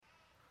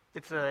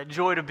It's a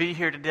joy to be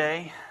here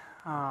today.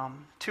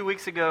 2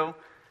 weeks ago,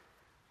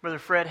 Brother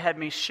Fred had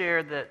me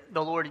share that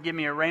the Lord had given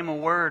me a rhema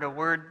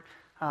word,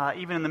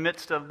 even in the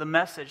midst of the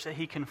message that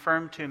He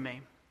confirmed to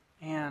me.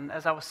 And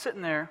as I was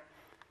sitting there,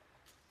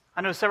 I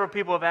know several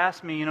people have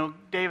asked me,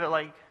 David,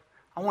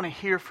 I want to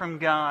hear from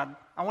God.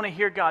 I want to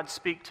hear God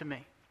speak to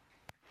me.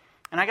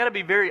 And I got to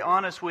be very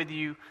honest with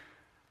you,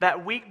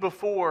 that week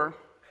before,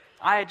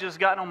 I had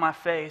just gotten on my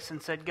face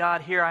and said,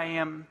 God, here I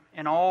am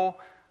in all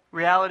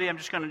reality. I'm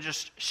just going to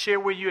share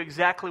with you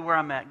exactly where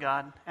I'm at,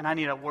 God, and I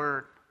need a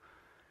word.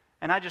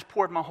 And I just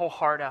poured my whole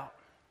heart out.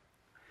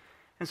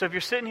 And so if you're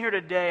sitting here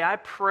today, I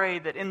pray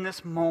that in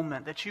this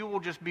moment that you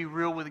will just be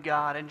real with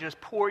God and just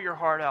pour your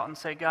heart out and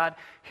say, God,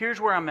 here's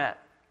where I'm at.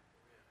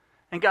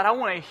 And God, I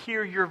want to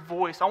hear your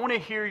voice. I want to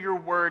hear your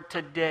word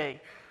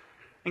today.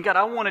 And God,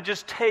 I want to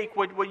just take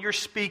what you're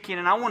speaking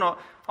and I want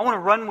to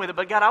run with it.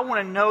 But God, I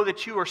want to know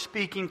that you are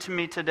speaking to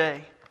me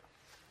today.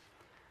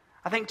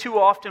 I think too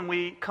often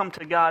we come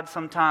to God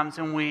sometimes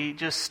and we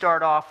just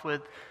start off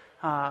with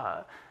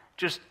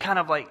just kind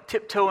of like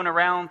tiptoeing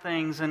around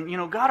things. And,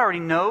 God already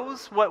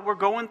knows what we're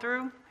going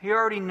through. He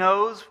already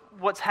knows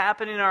what's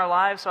happening in our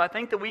lives. So I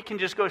think that we can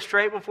just go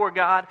straight before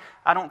God.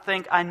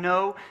 I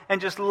know. And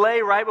just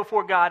lay right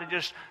before God and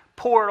just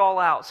pour it all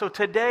out. So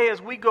today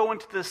as we go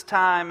into this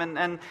time,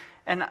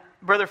 and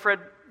Brother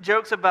Fred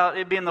jokes about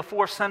it being the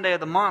fourth Sunday of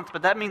the month,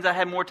 but that means I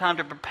had more time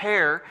to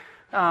prepare.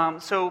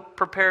 So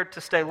prepared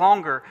to stay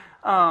longer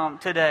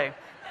today.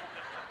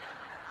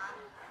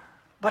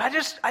 But I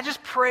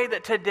just pray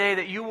that today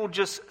that you will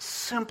just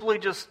simply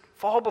just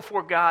fall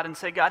before God and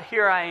say, God,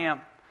 here I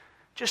am.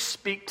 Just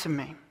speak to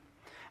me.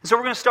 And so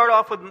we're going to start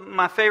off with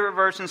my favorite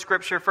verse in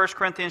Scripture, 1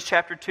 Corinthians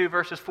chapter 2,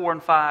 verses 4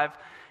 and 5.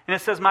 And it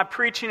says, my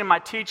preaching and my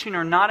teaching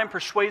are not in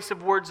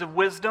persuasive words of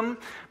wisdom,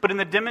 but in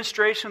the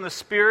demonstration of the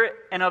Spirit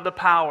and of the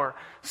power,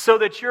 so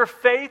that your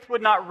faith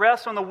would not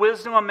rest on the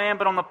wisdom of man,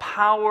 but on the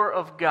power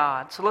of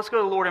God. So let's go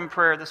to the Lord in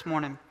prayer this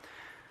morning.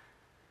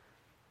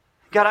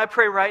 God, I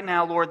pray right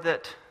now, Lord,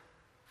 that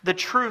the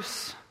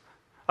truths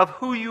of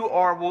who you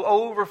are will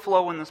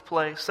overflow in this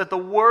place, that the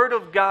Word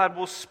of God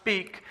will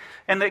speak,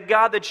 and that,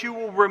 God, that you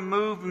will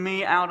remove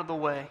me out of the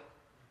way.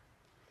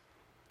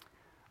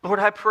 Lord,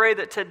 I pray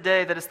that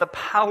today that it's the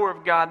power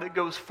of God that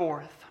goes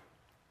forth.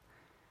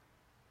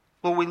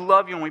 Lord, we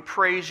love you and we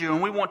praise you,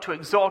 and we want to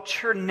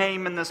exalt your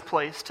name in this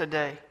place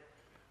today.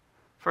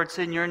 For it's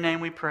in your name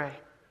we pray.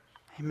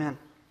 Amen.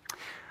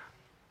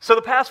 So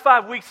the past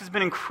 5 weeks has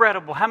been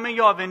incredible. How many of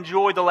y'all have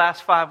enjoyed the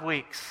last 5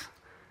 weeks?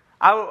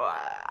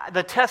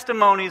 The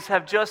testimonies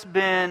have just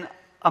been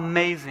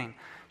amazing.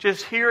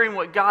 Just hearing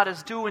what God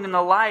is doing in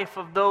the life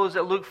of those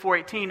at Luke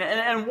 4:18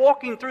 and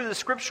walking through the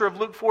scripture of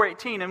Luke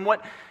 4:18 and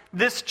what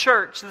this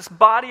church, this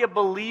body of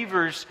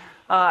believers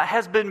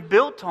has been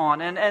built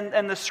on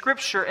and the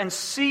scripture and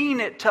seeing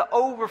it to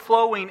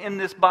overflowing in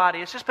this body.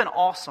 It's just been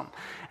awesome.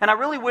 And I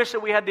really wish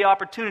that we had the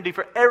opportunity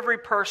for every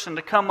person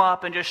to come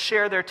up and just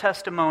share their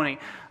testimony.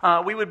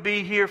 We would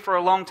be here for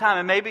a long time,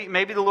 and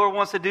maybe the Lord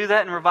wants to do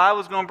that and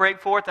revival is going to break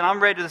forth, and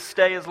I'm ready to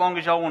stay as long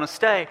as y'all want to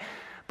stay.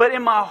 But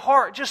in my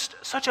heart, just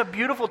such a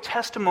beautiful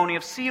testimony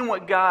of seeing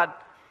what God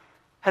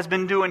has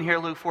been doing here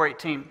at Luke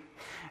 4:18.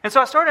 And so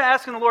I started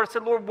asking the Lord, I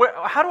said, Lord,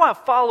 how do I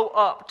follow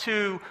up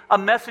to a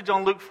message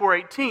on Luke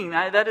 4:18?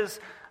 That is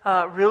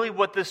really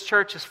what this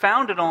church is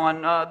founded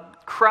on,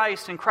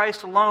 Christ and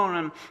Christ alone.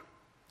 And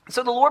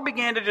so the Lord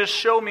began to just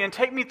show me and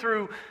take me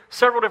through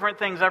several different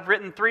things. I've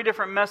written 3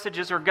 different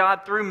messages, or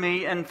God through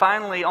me, and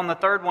finally on the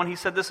third one, He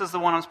said, this is the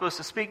one I'm supposed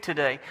to speak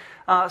today.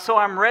 So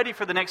I'm ready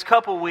for the next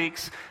couple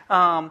weeks,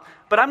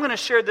 but I'm going to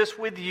share this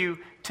with you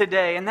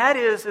today, and that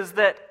is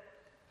that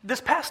this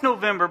past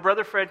November,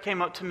 Brother Fred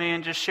came up to me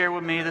and just shared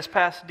with me this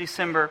past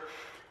December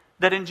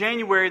that in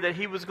January that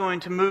he was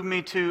going to move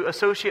me to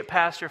associate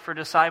pastor for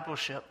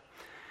discipleship.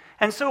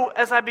 And so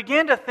as I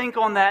began to think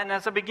on that and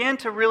as I began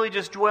to really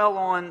just dwell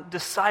on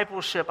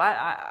discipleship,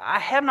 I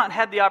have not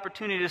had the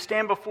opportunity to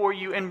stand before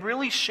you and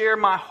really share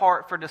my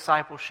heart for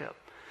discipleship.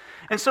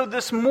 And so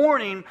this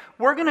morning,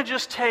 we're going to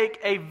just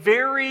take a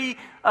very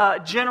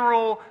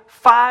general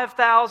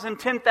 5,000,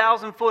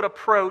 10,000 foot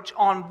approach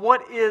on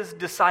what is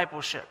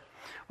discipleship.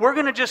 We're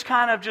going to just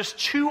kind of just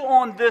chew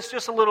on this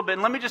just a little bit.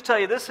 And let me just tell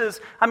you,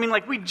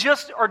 we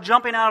just are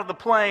jumping out of the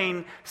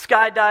plane,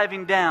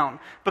 skydiving down.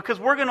 Because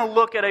we're going to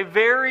look at a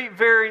very,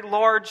 very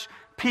large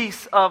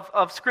piece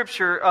of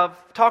Scripture of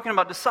talking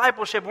about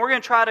discipleship. We're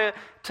going to try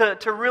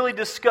to really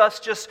discuss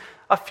just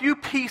a few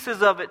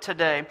pieces of it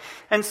today.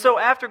 And so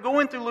after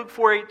going through Luke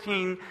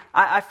 4:18,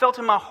 I felt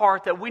in my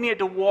heart that we needed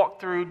to walk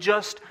through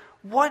just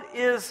what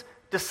is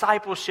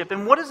discipleship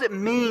and what does it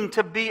mean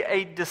to be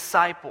a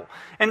disciple.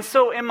 And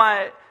so in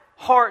my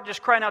heart,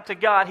 just crying out to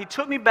God, He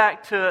took me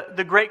back to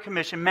the Great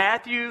Commission,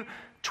 Matthew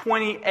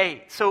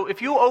 28. So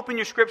if you'll open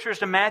your scriptures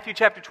to Matthew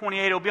chapter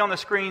 28, it'll be on the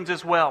screens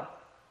as well.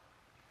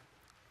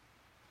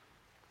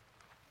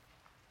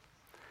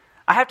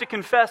 I have to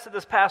confess that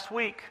this past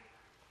week,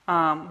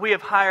 we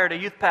have hired a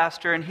youth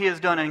pastor, and he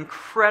has done an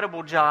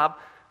incredible job.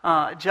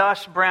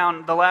 Josh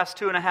Brown, the last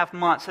 2.5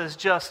 months, has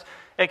just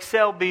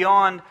excelled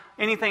beyond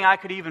anything I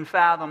could even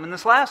fathom. And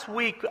this last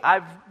week,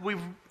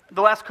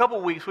 the last couple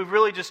of weeks,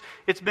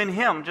 it's been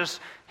him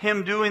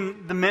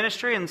doing the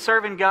ministry and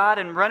serving God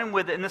and running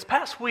with it. And this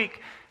past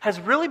week has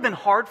really been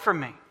hard for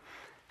me.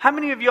 How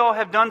many of y'all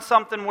have done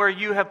something where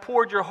you have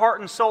poured your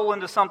heart and soul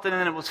into something and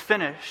then it was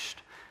finished?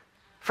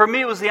 For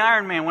me, it was the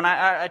Ironman. When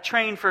I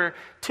trained for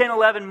 10,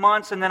 11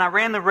 months, and then I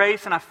ran the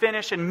race and I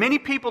finished. And many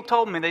people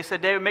told me, they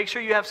said, David, make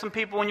sure you have some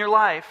people in your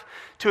life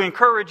to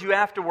encourage you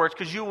afterwards,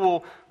 because you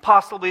will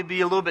possibly be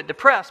a little bit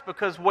depressed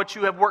because what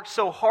you have worked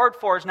so hard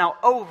for is now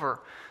over.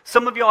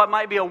 Some of y'all, it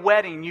might be a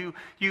wedding.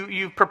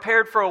 You've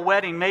prepared for a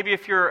wedding. Maybe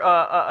if you're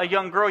a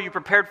young girl, you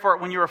prepared for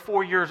it when you were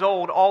 4 years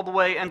old, all the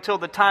way until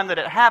the time that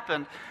it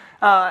happened.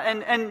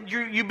 And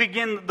you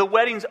begin, the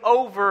wedding's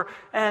over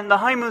and the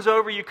honeymoon's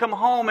over, you come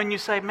home and you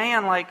say,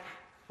 man, like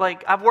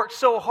I've worked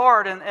so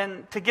hard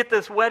and to get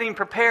this wedding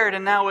prepared,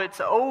 and now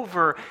it's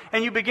over.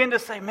 And you begin to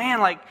say,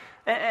 man,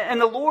 and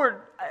the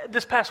Lord,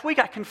 this past week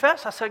I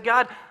confessed, I said,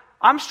 God,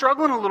 I'm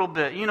struggling a little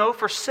bit.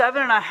 For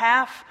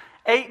 7.5,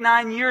 8,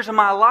 9 years of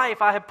my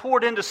life, I have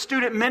poured into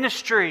student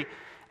ministry.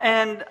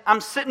 And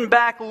I'm sitting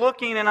back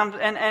looking,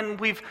 and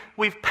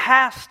we've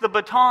passed the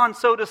baton,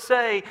 so to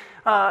say,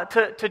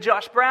 to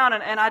Josh Brown.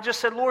 And I just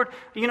said, Lord,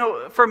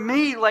 for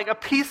me, like a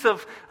piece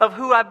of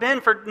who I've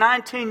been for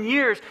 19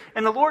 years.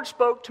 And the Lord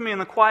spoke to me in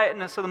the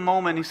quietness of the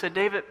moment. He said,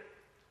 David,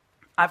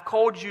 I've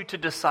called you to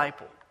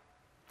disciple.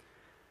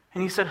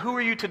 And he said, who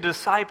are you to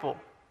disciple?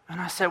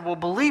 And I said, well,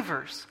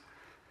 believers.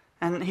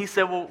 And he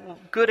said, well,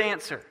 good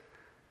answer.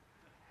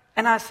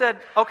 And I said,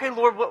 okay,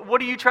 Lord,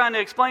 what are you trying to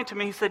explain to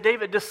me? He said,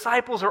 David,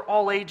 disciples are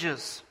all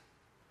ages.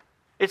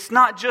 It's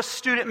not just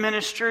student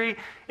ministry,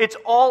 it's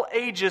all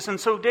ages. And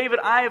so, David,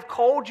 I have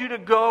called you to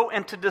go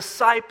and to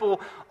disciple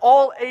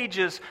all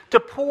ages, to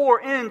pour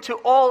into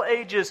all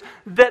ages,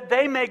 that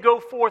they may go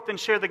forth and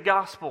share the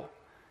gospel.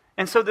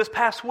 And so this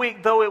past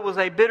week, though it was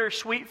a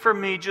bittersweet for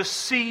me, just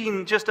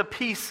seeing just a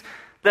piece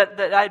that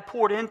I had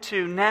poured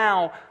into,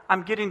 now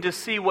I'm getting to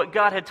see what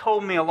God had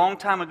told me a long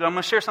time ago. I'm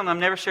going to share something I've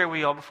never shared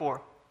with y'all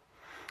before.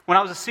 When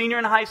I was a senior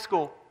in high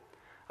school,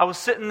 I was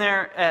sitting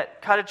there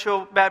at Cottage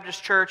Hill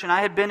Baptist Church, and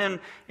I had been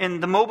in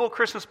the Mobile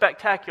Christmas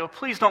Spectacular.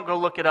 Please don't go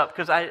look it up,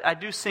 because I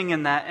do sing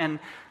in that, and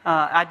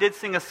I did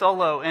sing a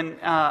solo, and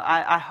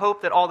I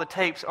hope that all the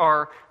tapes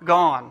are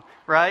gone,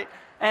 right?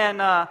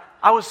 And I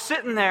was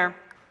sitting there,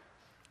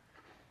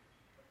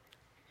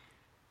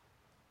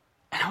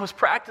 and I was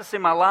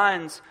practicing my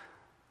lines,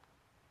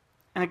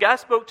 and a guy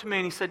spoke to me,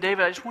 and he said,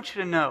 David, I just want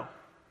you to know,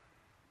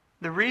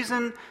 the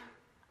reason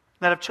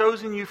that I've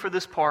chosen you for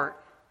this part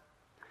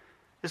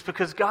is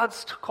because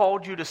God's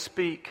called you to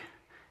speak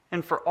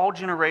and for all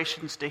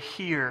generations to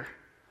hear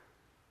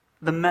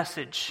the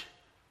message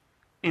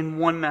in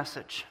one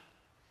message.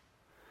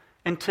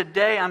 And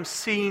today I'm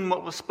seeing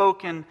what was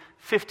spoken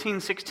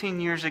 15,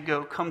 16 years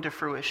ago come to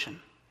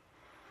fruition.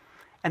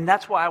 And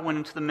that's why I went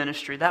into the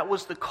ministry. That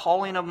was the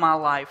calling of my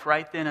life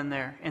right then and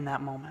there in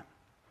that moment.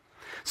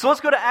 So let's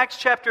go to Acts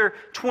chapter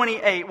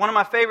 28, one of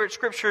my favorite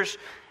scriptures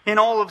in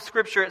all of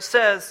Scripture. It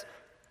says,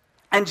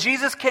 and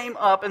Jesus came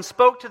up and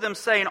spoke to them,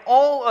 saying,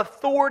 all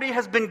authority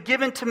has been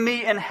given to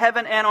me in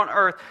heaven and on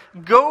earth.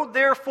 Go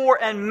therefore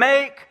and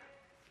make,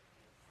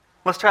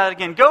 let's try that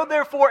again. Go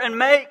therefore and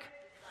make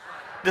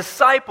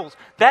disciples.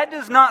 That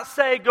does not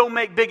say go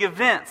make big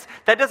events.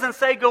 That doesn't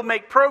say go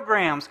make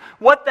programs.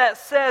 What that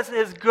says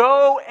is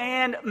go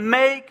and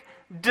make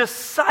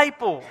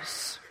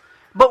disciples.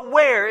 But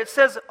where? It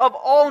says, of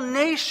all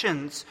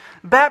nations,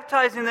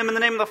 baptizing them in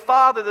the name of the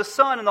Father, the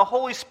Son, and the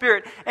Holy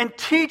Spirit, and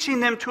teaching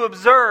them to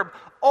observe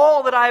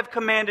all that I have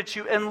commanded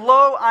you. And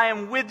lo, I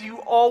am with you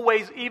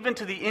always, even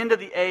to the end of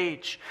the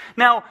age.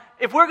 Now,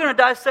 if we're going to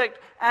dissect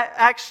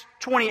Acts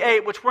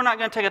 28, which we're not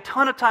going to take a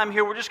ton of time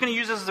here, we're just going to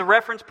use this as a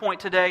reference point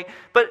today.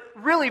 But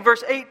really,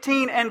 verse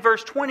 18 and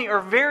verse 20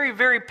 are very,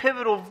 very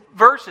pivotal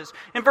verses.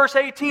 In verse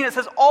 18, it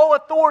says, all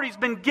authority has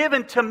been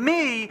given to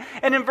me.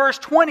 And in verse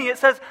 20, it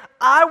says,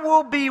 I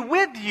will be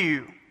with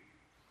you.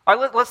 All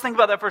right, let's think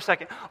about that for a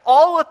second.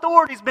 All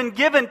authority has been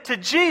given to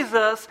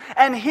Jesus,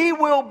 and He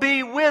will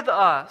be with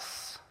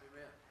us.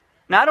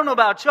 Now, I don't know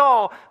about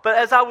y'all, but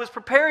as I was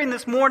preparing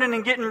this morning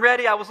and getting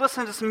ready, I was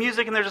listening to some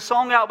music, and there's a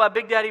song out by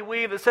Big Daddy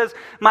Weave that says,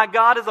 my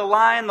God is a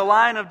lion, the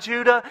Lion of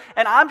Judah.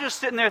 And I'm just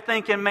sitting there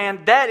thinking,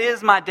 man, that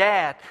is my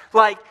dad.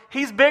 Like,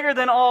 He's bigger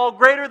than all,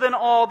 greater than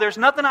all. There's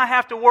nothing I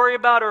have to worry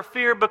about or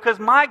fear, because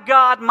my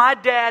God, my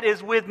dad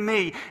is with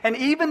me. And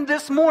even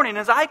this morning,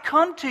 as I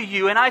come to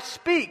you and I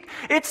speak,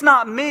 it's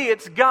not me,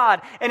 it's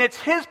God. And it's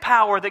His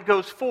power that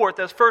goes forth,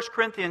 as 1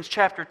 Corinthians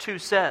chapter 2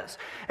 says.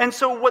 And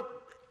so what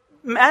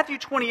Matthew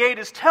 28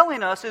 is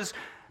telling us is,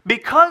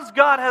 because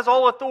God has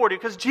all authority,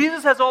 because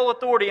Jesus has all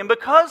authority, and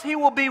because He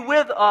will be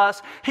with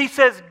us, He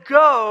says,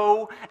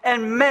 go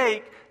and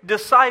make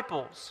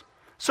disciples.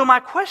 So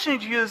my question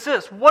to you is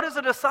this: what is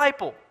a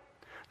disciple?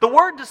 The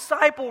word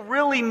disciple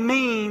really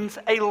means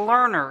a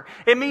learner.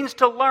 It means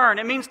to learn.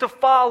 It means to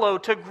follow,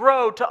 to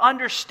grow, to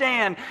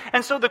understand.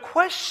 And so the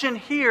question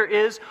here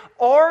is,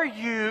 are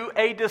you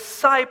a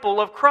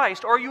disciple of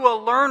Christ? Are you a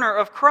learner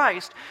of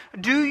Christ?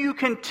 Do you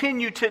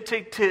continue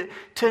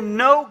to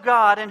know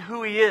God and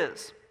who He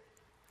is?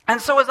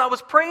 And so as I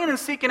was praying and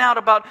seeking out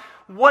about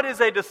what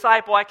is a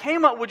disciple, I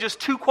came up with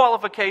just two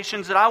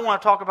qualifications that I want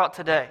to talk about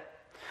today.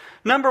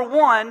 Number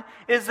one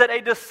is that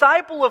a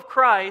disciple of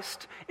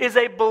Christ is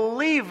a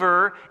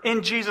believer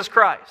in Jesus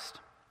Christ.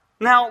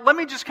 Now, let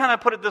me just kind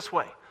of put it this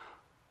way.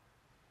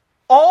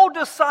 All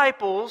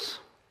disciples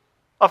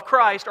of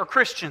Christ are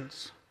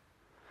Christians,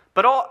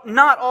 but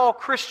not all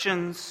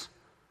Christians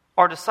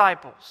are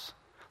disciples.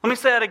 Let me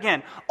say that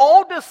again.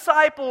 All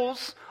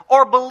disciples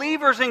are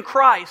believers in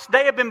Christ.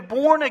 They have been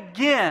born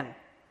again,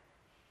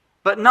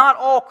 but not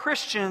all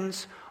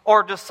Christians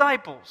are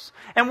disciples.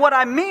 And what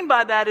I mean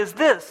by that is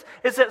this,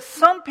 is that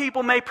some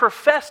people may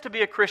profess to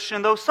be a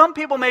Christian, though some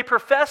people may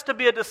profess to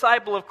be a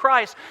disciple of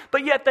Christ,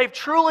 but yet they've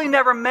truly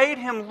never made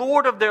Him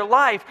Lord of their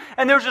life.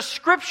 And there's a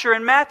scripture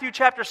in Matthew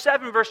chapter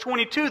 7, verse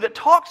 22 that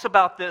talks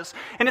about this.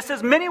 And it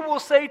says, "Many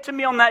will say to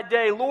me on that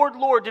day, Lord,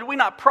 Lord, did we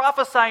not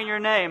prophesy in your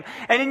name?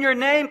 And in your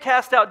name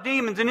cast out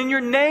demons, and in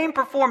your name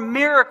perform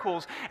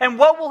miracles?" And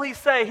what will He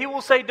say? He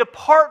will say,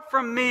 "Depart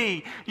from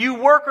me, you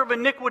worker of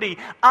iniquity.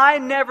 I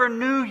never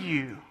knew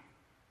you."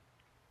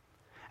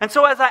 And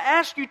so as I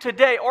ask you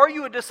today, are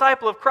you a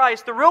disciple of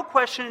Christ? The real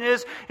question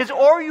is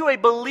are you a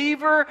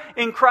believer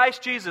in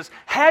Christ Jesus?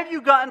 Have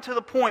you gotten to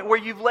the point where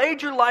you've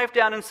laid your life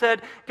down and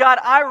said, God,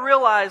 I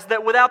realize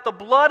that without the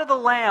blood of the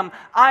Lamb,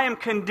 I am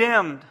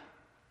condemned.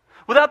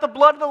 Without the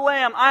blood of the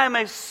Lamb, I am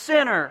a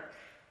sinner.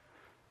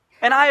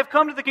 And I have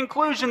come to the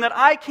conclusion that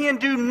I can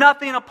do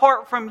nothing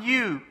apart from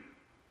you.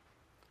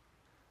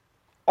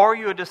 Are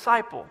you a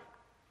disciple?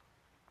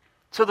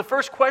 So the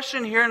first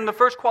question here and the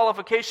first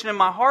qualification in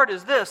my heart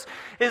is this,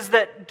 is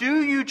that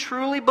do you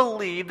truly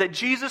believe that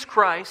Jesus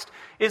Christ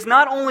is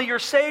not only your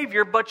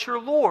Savior, but your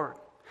Lord?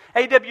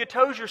 A.W.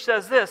 Tozer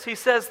says this, he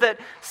says that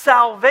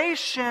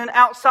salvation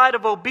outside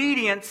of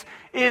obedience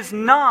is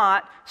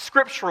not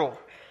scriptural.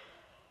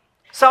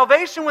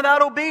 Salvation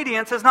without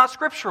obedience is not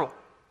scriptural.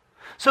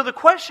 So the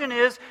question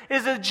is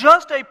it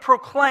just a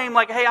proclaim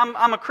like, hey,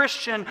 I'm a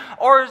Christian,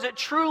 or is it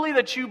truly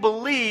that you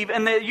believe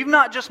and that you've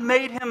not just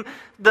made Him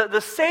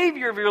the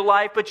Savior of your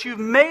life, but you've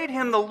made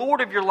Him the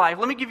Lord of your life?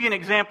 Let me give you an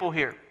example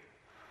here.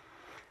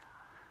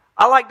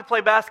 I like to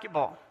play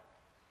basketball.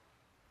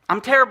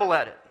 I'm terrible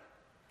at it.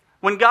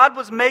 When God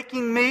was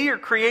making me or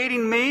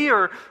creating me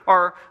or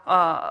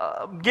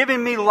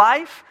giving me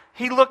life,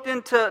 He looked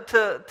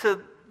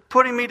into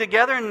putting me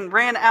together and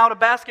ran out of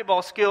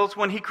basketball skills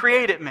when He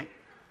created me.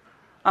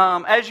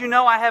 As you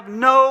know, I have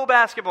no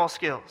basketball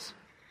skills.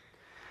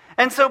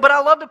 But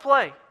I love to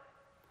play.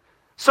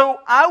 So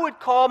I would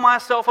call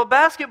myself a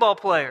basketball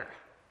player.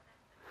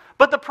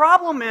 But the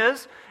problem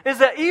is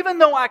that even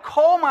though I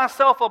call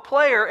myself a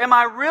player, am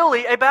I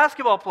really a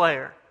basketball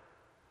player?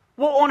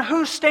 Well, on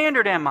whose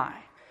standard am I?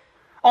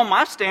 On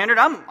my standard,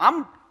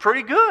 I'm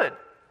pretty good.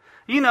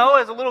 You know,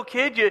 as a little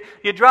kid, you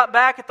drop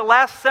back at the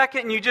last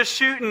second and you just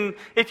shoot, and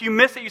if you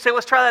miss it, you say,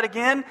 let's try that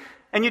again.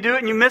 And you do it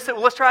and you miss it,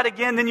 well, let's try it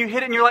again. Then you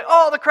hit it and you're like,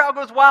 oh, the crowd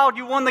goes wild,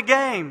 you won the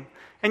game.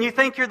 And you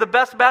think you're the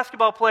best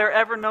basketball player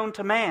ever known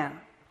to man.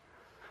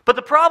 But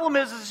the problem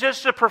is it's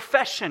just a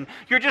profession.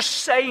 You're just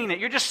saying it.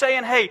 You're just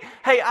saying, hey,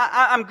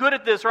 I'm good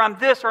at this, or I'm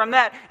this, or I'm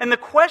that. And the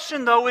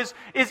question, though, is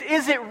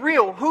it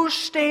real? Whose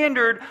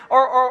standard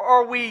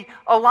are we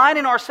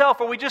aligning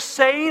ourselves? Are we just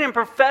saying and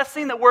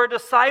professing that we're a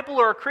disciple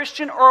or a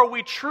Christian, or are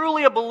we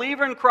truly a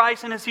believer in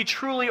Christ, and is He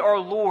truly our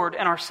Lord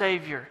and our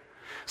Savior?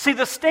 See,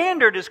 the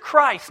standard is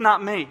Christ, not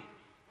me.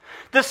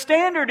 The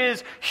standard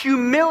is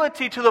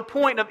humility to the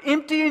point of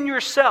emptying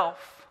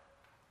yourself,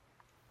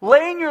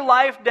 laying your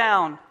life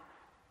down,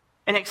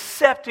 and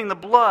accepting the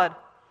blood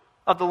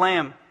of the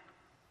Lamb.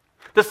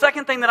 The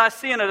second thing that I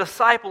see in a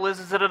disciple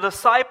is that a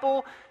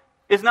disciple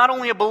is not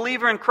only a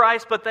believer in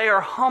Christ, but they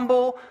are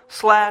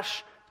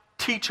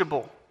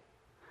humble/teachable.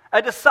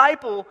 A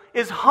disciple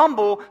is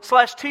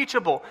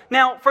humble/teachable.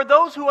 Now, for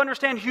those who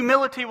understand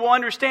humility will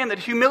understand that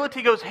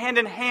humility goes hand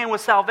in hand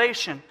with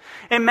salvation.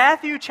 In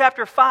Matthew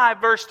chapter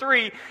 5, verse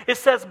 3, it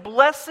says,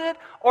 "Blessed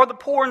are the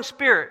poor in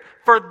spirit,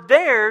 for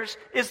theirs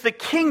is the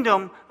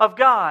kingdom of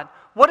God."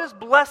 What is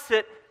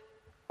blessed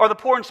or the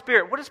poor in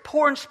spirit? What does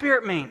poor in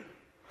spirit mean?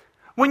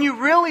 When you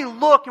really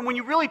look and when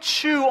you really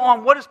chew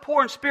on what does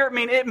poor in spirit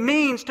mean, it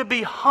means to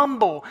be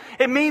humble.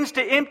 It means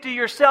to empty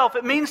yourself.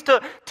 It means to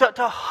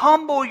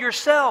humble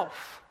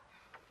yourself.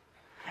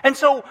 And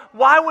so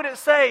why would it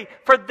say,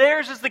 for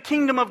theirs is the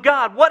kingdom of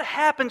God? What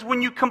happens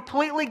when you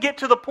completely get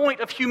to the point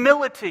of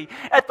humility?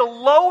 At the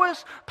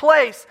lowest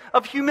place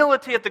of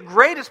humility, at the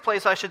greatest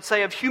place, I should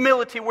say, of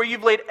humility, where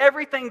you've laid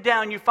everything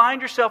down, you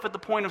find yourself at the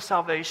point of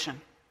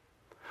salvation.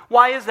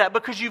 Why is that?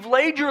 Because you've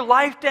laid your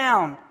life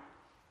down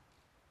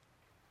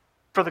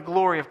for the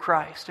glory of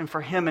Christ and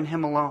for Him and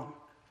Him alone.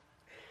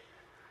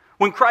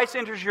 When Christ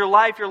enters your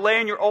life, you're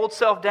laying your old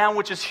self down,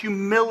 which is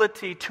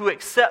humility, to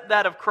accept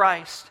that of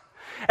Christ.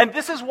 And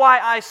this is why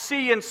I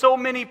see in so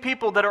many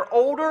people that are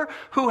older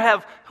who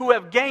have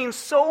gained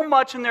so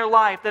much in their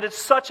life that it's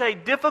such a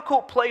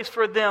difficult place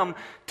for them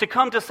to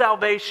come to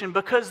salvation,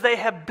 because they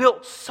have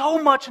built so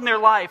much in their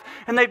life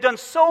and they've done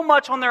so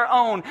much on their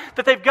own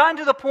that they've gotten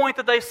to the point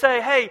that they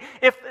say, hey,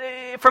 if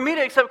for me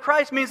to accept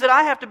Christ means that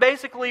I have to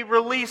basically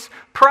release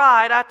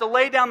pride. I have to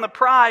lay down the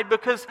pride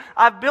because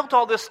I've built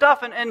all this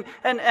stuff and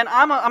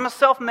I'm a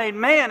self-made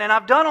man and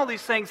I've done all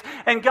these things.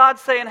 And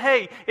God's saying,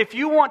 hey, if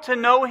you want to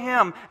know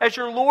Him as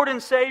your Lord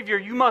and Savior,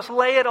 you must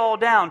lay it all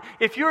down.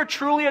 If you're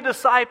truly a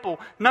disciple,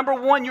 number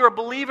one, you're a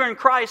believer in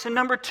Christ, and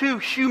number two,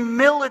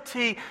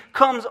 humility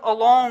comes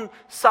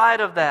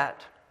alongside of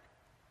that.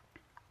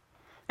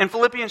 In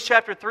Philippians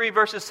chapter 3,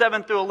 verses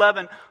 7 through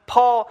 11,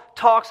 Paul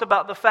talks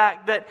about the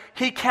fact that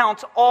he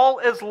counts all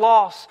as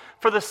loss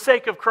for the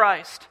sake of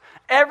Christ.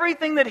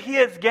 Everything that he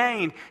has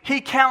gained, he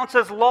counts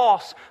as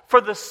loss for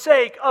the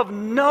sake of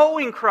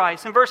knowing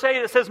Christ. In verse 8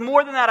 it says,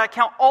 more than that, I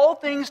count all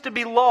things to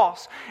be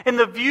loss in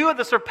the view of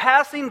the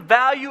surpassing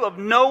value of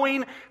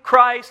knowing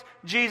Christ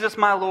Jesus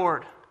my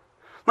Lord.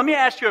 Let me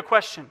ask you a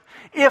question.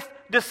 If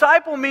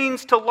disciple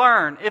means to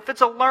learn, if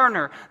it's a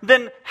learner,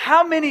 then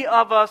how many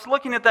of us,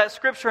 looking at that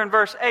scripture in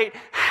verse 8,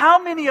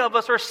 how many of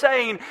us are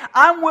saying,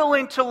 I'm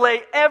willing to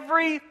lay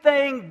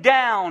everything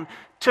down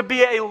to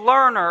be a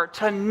learner,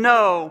 to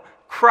know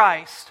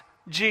Christ,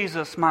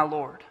 Jesus, my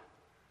Lord?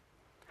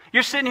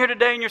 You're sitting here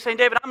today and you're saying,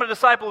 David, I'm a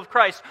disciple of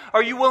Christ.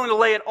 Are you willing to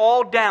lay it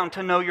all down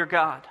to know your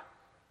God?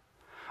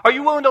 Are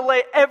you willing to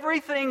lay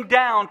everything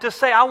down to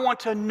say, I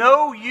want to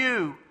know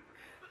you?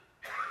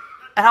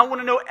 And I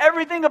want to know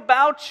everything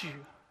about you.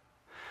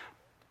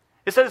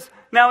 It says,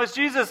 now is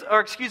Jesus,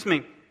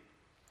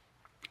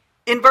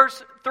 in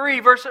verse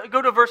 3,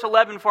 go to verse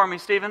 11 for me,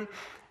 Stephen.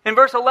 In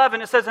verse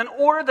 11 it says, in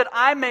order that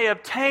I may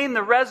obtain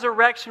the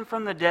resurrection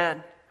from the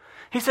dead.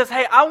 He says,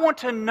 hey, I want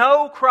to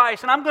know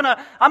Christ, and I'm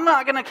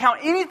not going to count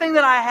anything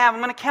that I have. I'm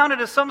going to count it,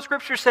 as some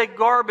scriptures say,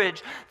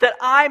 garbage, that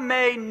I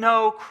may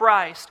know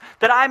Christ,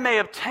 that I may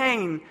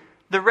obtain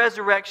the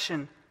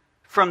resurrection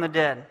from the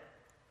dead.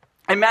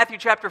 In Matthew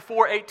chapter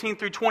 4, 18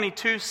 through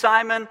 22,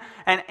 Simon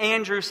and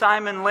Andrew,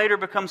 Simon later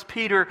becomes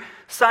Peter,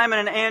 Simon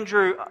and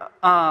Andrew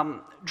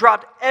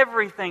dropped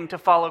everything to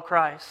follow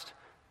Christ.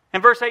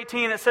 In verse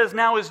 18 it says,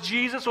 now as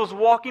Jesus was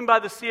walking by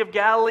the Sea of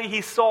Galilee,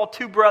 he saw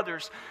two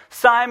brothers,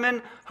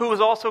 Simon, who was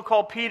also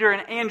called Peter,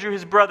 and Andrew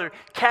his brother,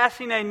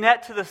 casting a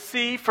net to the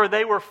sea, for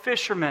they were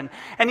fishermen.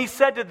 And he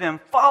said to them,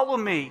 follow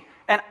me,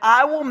 and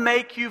I will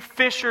make you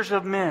fishers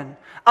of men.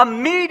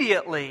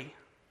 Immediately.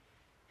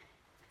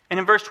 And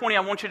in verse 20,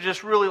 I want you to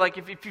just really,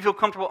 if you feel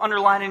comfortable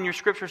underlining in your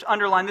scriptures,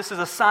 underline, this is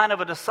a sign of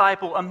a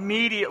disciple.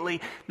 Immediately,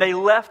 they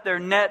left their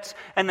nets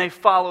and they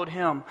followed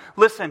him.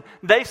 Listen,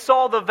 they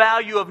saw the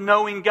value of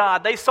knowing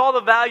God. They saw the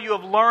value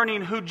of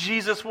learning who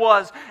Jesus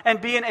was and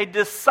being a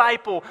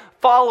disciple,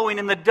 following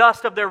in the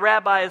dust of their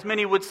rabbi, as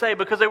many would say,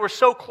 because they were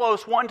so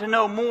close, wanting to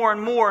know more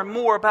and more and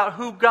more about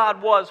who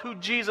God was, who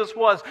Jesus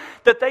was,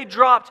 that they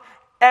dropped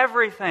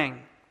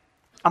everything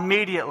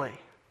immediately.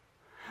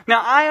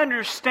 Now, I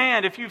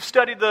understand if you've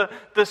studied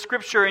the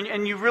scripture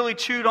and you really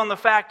chewed on the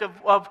fact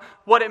of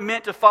what it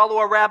meant to follow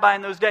a rabbi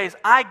in those days.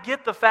 I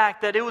get the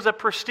fact that it was a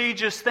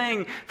prestigious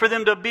thing for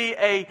them to be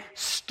a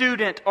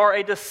student or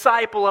a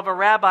disciple of a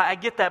rabbi. I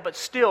get that, but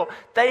still,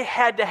 they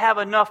had to have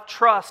enough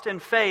trust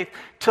and faith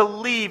to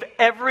leave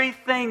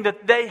everything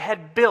that they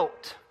had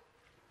built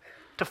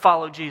to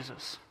follow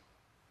Jesus.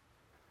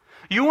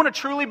 You want to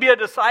truly be a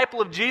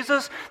disciple of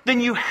Jesus?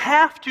 Then you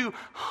have to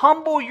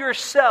humble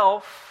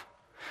yourself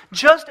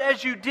just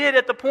as you did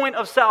at the point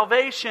of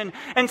salvation,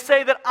 and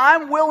say that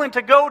I'm willing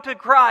to go to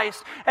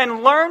Christ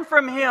and learn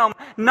from Him,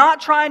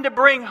 not trying to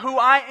bring who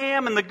I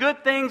am and the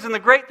good things and the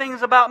great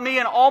things about me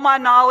and all my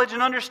knowledge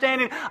and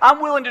understanding.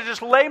 I'm willing to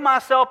just lay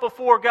myself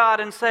before God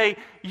and say,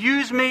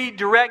 use me,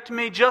 direct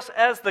me, just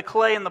as the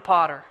clay in the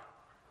potter's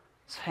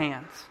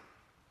hands.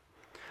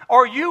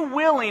 Are you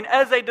willing,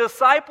 as a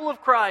disciple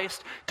of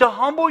Christ, to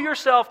humble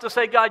yourself to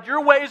say, God,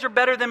 your ways are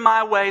better than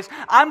my ways.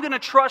 I'm going to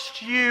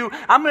trust you.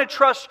 I'm going to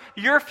trust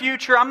your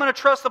future. I'm going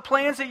to trust the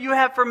plans that you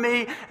have for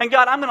me. And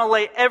God, I'm going to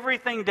lay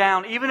everything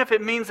down, even if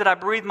it means that I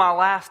breathe my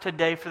last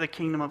today for the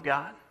kingdom of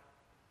God.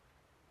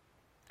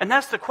 And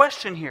that's the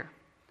question here.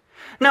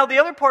 Now, the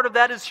other part of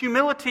that is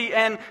humility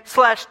and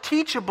 /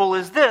 teachable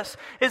is this,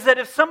 is that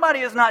if somebody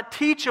is not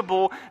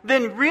teachable,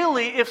 then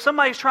really, if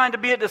somebody's trying to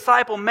be a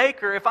disciple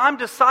maker, if I'm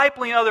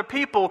discipling other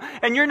people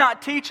and you're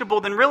not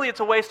teachable, then really it's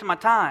a waste of my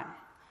time.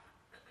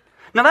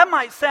 Now, that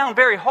might sound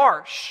very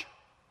harsh,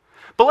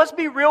 but let's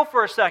be real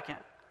for a second.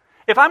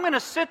 If I'm going to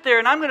sit there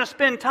and I'm going to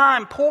spend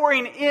time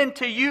pouring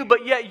into you,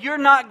 but yet you're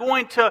not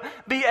going to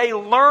be a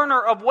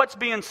learner of what's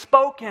being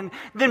spoken,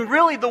 then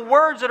really the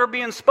words that are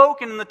being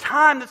spoken and the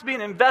time that's being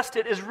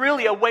invested is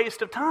really a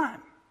waste of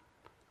time.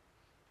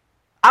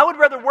 I would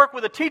rather work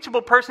with a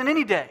teachable person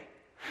any day.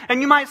 And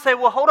you might say,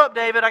 well, hold up,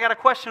 David, I got a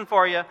question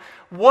for you.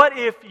 What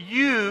if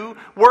you,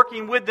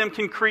 working with them,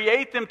 can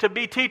create them to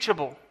be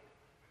teachable?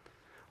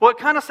 Well, it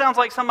kind of sounds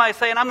like somebody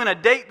saying, I'm going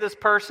to date this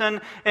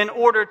person in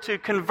order to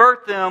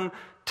convert them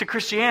to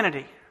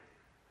Christianity.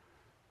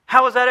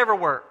 How has that ever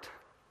worked?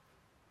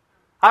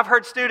 I've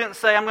heard students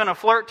say, I'm going to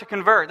flirt to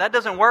convert. That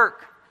doesn't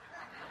work.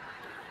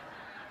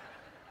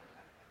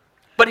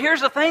 But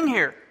here's the thing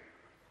here.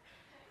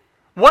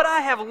 What I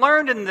have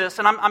learned in this,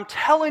 and I'm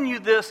telling you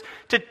this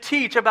to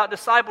teach about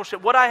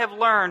discipleship, what I have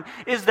learned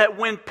is that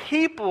when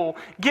people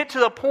get to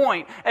the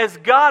point, as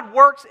God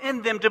works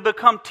in them to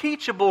become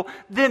teachable,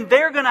 then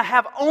they're going to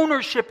have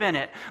ownership in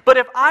it. But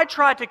if I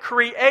try to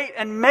create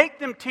and make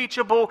them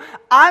teachable,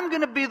 I'm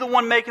going to be the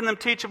one making them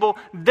teachable.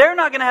 They're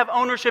not going to have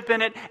ownership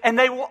in it, and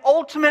they will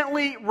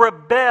ultimately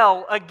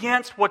rebel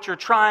against what you're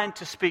trying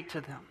to speak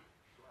to them.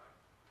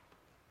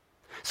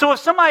 So if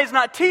somebody's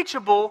not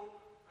teachable,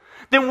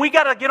 then we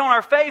got to get on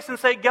our face and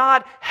say,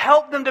 God,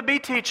 help them to be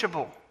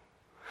teachable.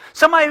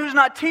 Somebody who's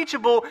not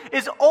teachable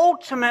is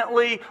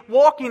ultimately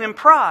walking in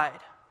pride.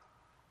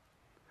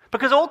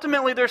 Because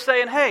ultimately they're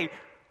saying, hey,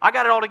 I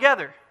got it all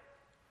together.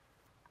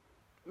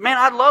 Man,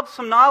 I'd love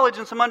some knowledge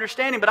and some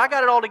understanding, but I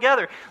got it all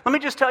together. Let me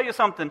just tell you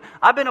something.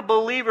 I've been a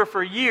believer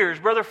for years.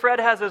 Brother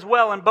Fred has as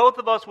well, and both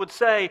of us would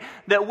say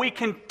that we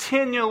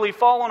continually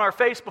fall on our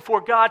face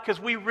before God because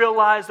we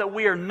realize that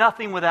we are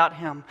nothing without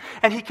Him.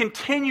 And He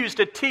continues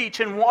to teach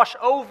and wash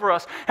over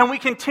us, and we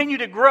continue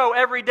to grow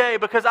every day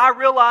because I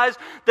realize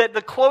that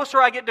the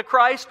closer I get to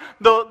Christ,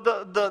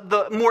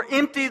 the more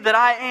empty that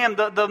I am,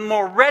 the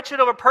more wretched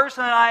of a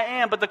person that I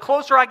am. But the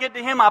closer I get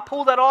to Him, I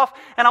pull that off,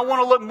 and I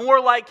want to look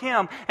more like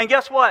Him. And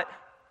guess what?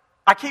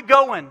 I keep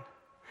going,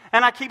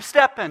 and I keep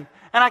stepping,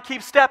 and I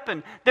keep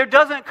stepping. There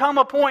doesn't come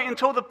a point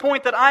until the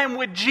point that I am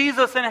with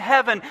Jesus in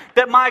heaven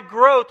that my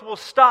growth will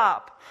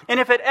stop. And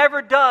if it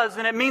ever does,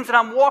 then it means that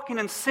I'm walking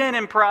in sin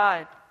and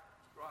pride.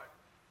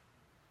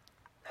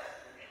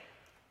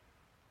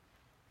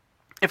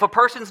 If a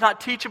person's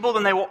not teachable,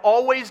 then they will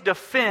always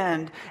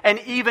defend and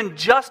even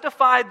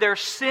justify their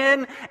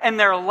sin and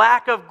their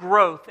lack of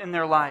growth in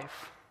their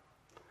life.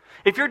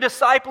 If you're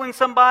discipling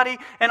somebody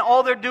and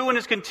all they're doing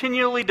is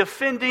continually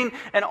defending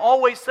and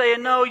always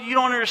saying, no, you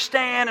don't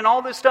understand and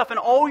all this stuff, and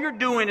all you're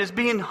doing is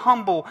being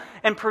humble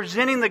and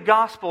presenting the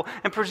gospel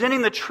and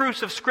presenting the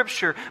truths of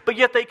Scripture, but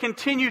yet they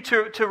continue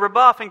to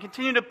rebuff and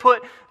continue to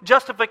put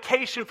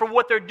justification for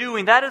what they're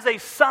doing, that is a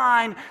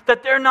sign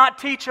that they're not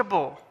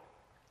teachable.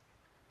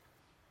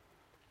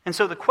 And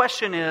so the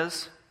question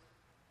is,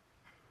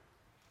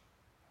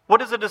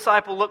 what does a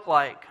disciple look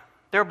like?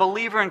 They're a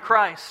believer in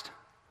Christ.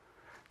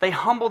 They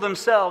humble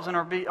themselves and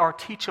are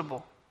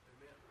teachable.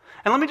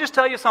 And let me just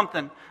tell you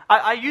something.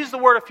 I use the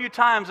word a few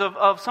times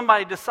of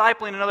somebody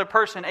discipling another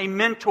person, a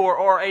mentor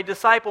or a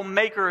disciple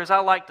maker, as I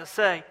like to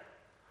say.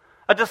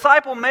 A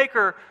disciple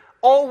maker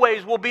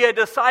always will be a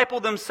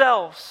disciple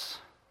themselves,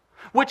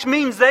 which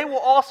means they will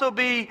also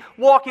be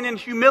walking in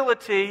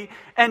humility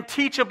and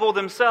teachable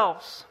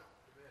themselves.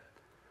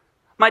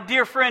 My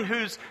dear friend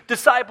who's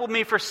discipled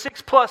me for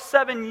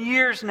 7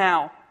 years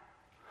now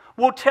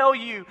will tell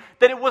you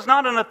that it was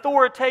not an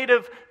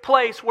authoritative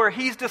place where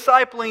he's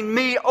discipling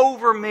me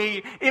over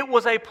me. It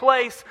was a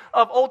place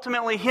of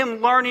ultimately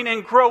him learning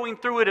and growing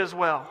through it as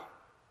well.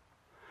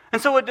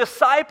 And so a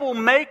disciple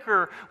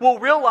maker will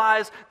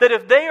realize that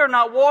if they are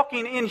not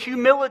walking in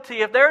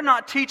humility, if they're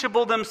not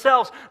teachable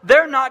themselves,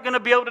 they're not going to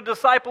be able to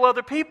disciple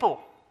other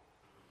people.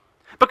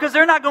 Because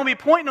they're not going to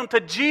be pointing them to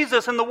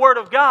Jesus and the Word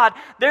of God.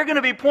 They're going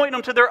to be pointing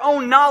them to their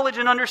own knowledge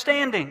and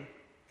understanding.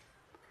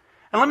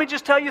 And let me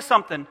just tell you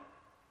something.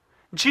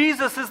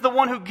 Jesus is the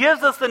one who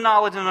gives us the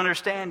knowledge and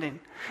understanding.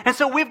 And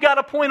so we've got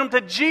to point them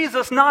to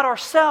Jesus, not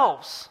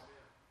ourselves.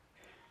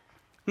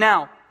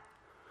 Now,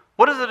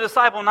 what does a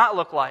disciple not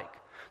look like?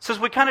 Since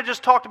we kind of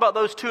just talked about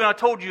those two, and I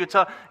told you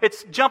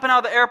it's jumping out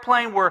of the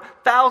airplane. We're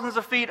thousands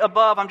of feet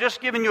above. I'm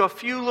just giving you a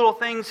few little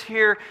things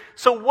here.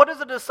 So what does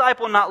a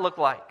disciple not look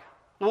like?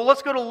 Well,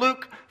 let's go to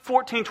Luke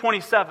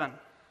 14:27.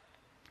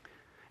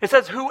 It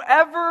says,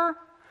 whoever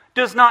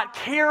does not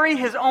carry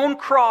his own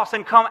cross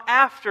and come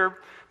after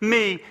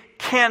me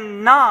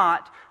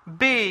cannot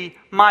be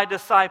my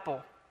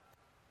disciple.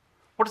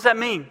 What does that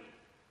mean?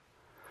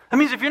 That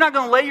means if you're not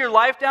going to lay your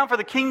life down for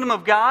the kingdom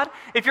of God,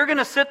 if you're going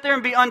to sit there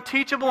and be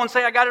unteachable and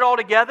say, I got it all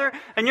together,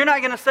 and you're not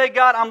going to say,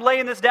 God, I'm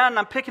laying this down and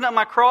I'm picking up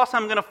my cross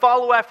and I'm going to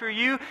follow after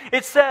you.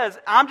 It says,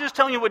 I'm just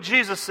telling you what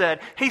Jesus said.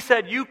 He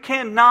said, you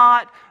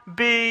cannot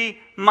be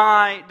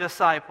my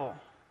disciple.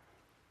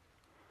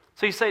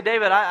 So you say,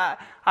 David,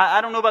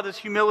 I don't know about this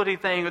humility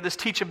thing or this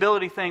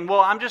teachability thing. Well,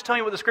 I'm just telling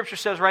you what the Scripture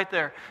says right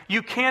there.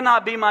 You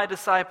cannot be my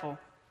disciple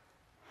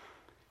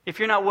if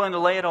you're not willing to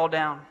lay it all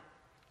down.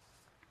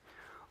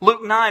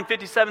 Luke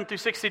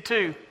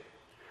 9:57-62.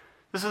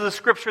 This is a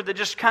scripture that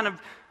just kind of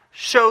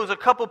shows a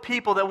couple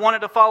people that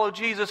wanted to follow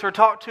Jesus or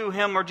talk to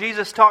Him, or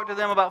Jesus talked to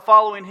them about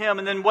following Him,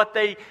 and then what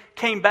they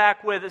came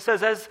back with. It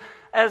says,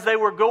 as they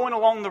were going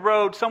along the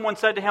road, someone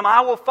said to Him,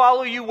 I will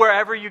follow you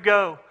wherever you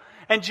go.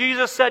 And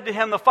Jesus said to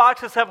him, the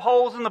foxes have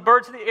holes and the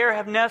birds of the air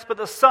have nests, but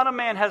the Son of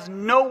Man has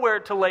nowhere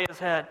to lay His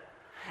head.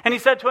 And He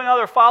said to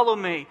another, follow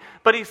me.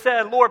 But he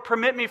said, Lord,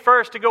 permit me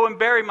first to go and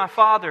bury my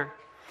father.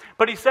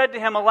 But He said to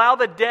him, allow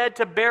the dead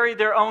to bury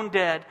their own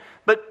dead.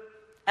 But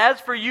as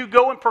for you,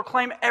 go and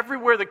proclaim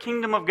everywhere the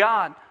kingdom of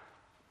God.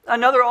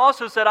 Another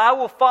also said, I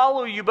will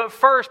follow you, but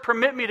first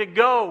permit me to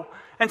go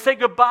and say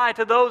goodbye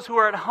to those who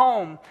are at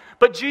home.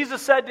 But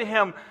Jesus said to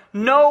him,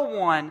 no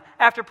one,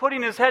 after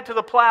putting his head to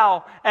the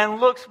plow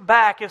and looks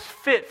back, is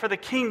fit for the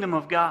kingdom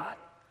of God.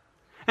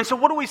 And so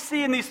what do we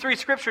see in these three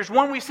scriptures?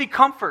 One, we see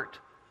comfort.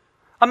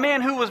 A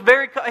man who was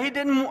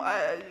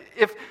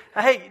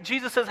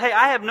Jesus says, hey,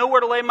 I have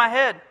nowhere to lay my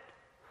head.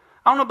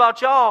 I don't know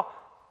about y'all,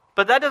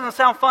 but that doesn't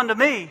sound fun to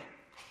me.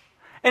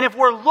 And if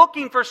we're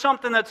looking for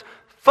something that's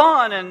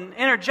fun and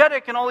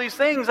energetic and all these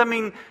things,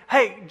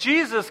 hey,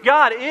 Jesus,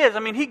 God is.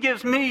 He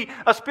gives me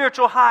a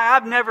spiritual high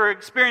I've never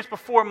experienced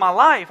before in my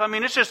life.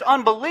 It's just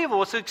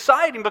unbelievable. It's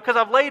exciting because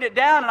I've laid it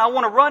down and I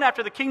want to run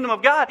after the kingdom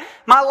of God.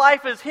 My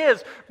life is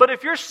His. But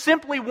if you're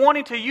simply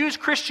wanting to use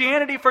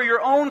Christianity for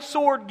your own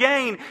sword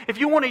gain, if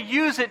you want to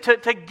use it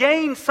to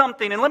gain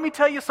something, and let me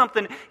tell you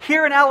something,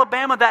 here in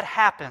Alabama that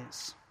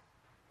happens.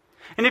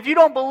 And if you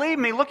don't believe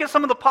me, look at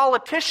some of the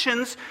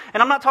politicians,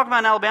 and I'm not talking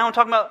about in Alabama, I'm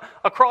talking about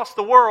across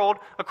the world,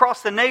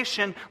 across the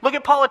nation. Look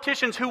at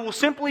politicians who will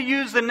simply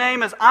use the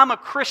name as I'm a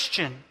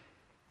Christian,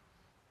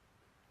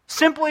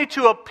 simply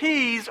to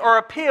appease or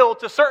appeal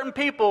to certain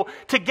people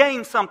to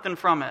gain something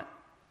from it.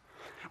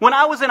 When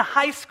I was in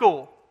high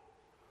school,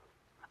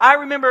 I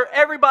remember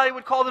everybody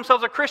would call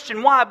themselves a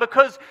Christian. Why?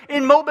 Because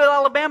in Mobile,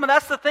 Alabama,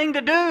 that's the thing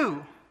to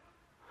do.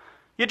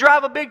 You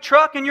drive a big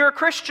truck and you're a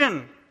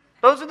Christian.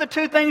 Those are the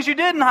two things you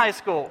did in high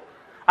school.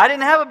 I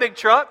didn't have a big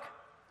truck,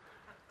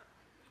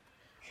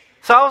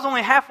 so I was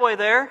only halfway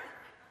there.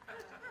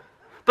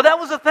 But that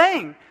was a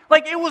thing.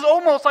 It was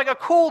almost like a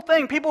cool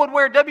thing. People would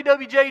wear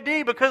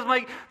WWJD because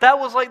that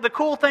was the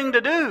cool thing to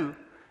do.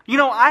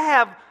 I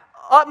have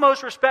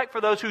utmost respect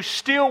for those who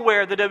still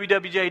wear the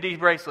WWJD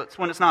bracelets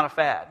when it's not a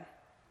fad.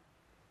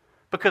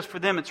 Because for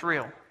them it's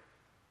real.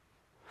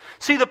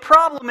 See, the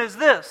problem is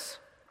this.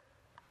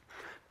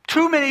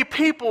 Too many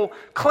people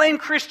claim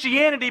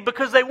Christianity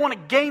because they want to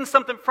gain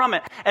something from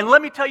it. And let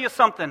me tell you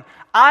something.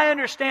 I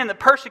understand that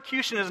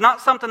persecution is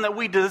not something that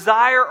we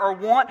desire or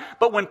want,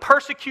 but when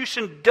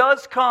persecution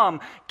does come,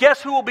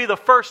 guess who will be the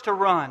first to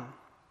run?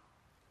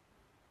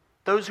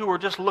 Those who are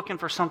just looking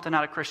for something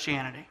out of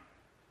Christianity.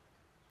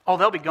 Oh,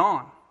 they'll be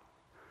gone.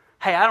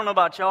 Hey, I don't know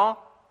about y'all,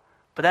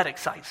 but that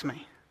excites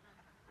me.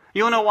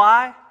 You want to know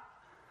why?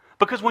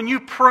 Because when you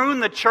prune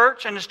the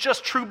church and it's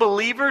just true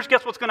believers,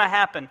 guess what's going to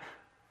happen?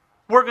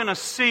 We're going to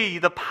see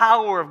the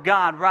power of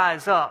God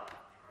rise up.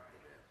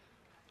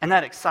 And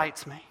that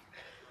excites me.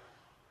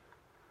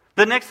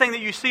 The next thing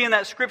that you see in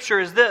that scripture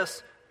is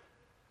this.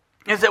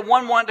 Is that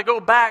one wanted to go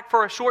back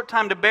for a short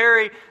time to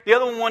bury. The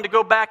other one wanted to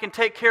go back and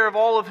take care of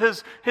all of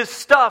his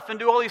stuff and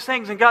do all these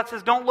things. And God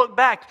says, don't look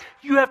back.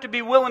 You have to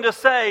be willing to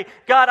say,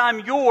 God, I'm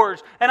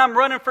yours and I'm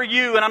running for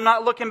you and I'm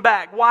not looking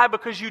back. Why?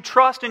 Because you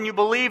trust and you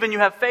believe and you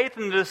have faith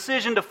in the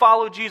decision to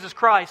follow Jesus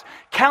Christ.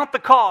 Count the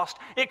cost.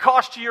 It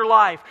cost you your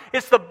life.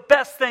 It's the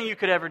best thing you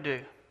could ever do.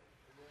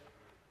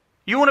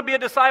 You want to be a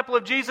disciple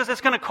of Jesus?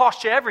 It's going to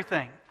cost you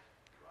everything.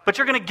 But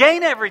you're going to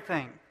gain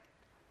everything.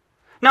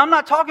 Now, I'm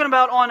not talking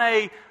about on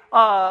a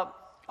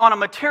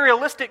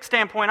materialistic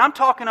standpoint. I'm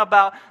talking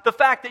about the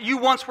fact that you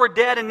once were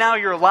dead and now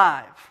you're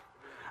alive.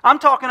 I'm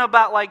talking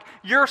about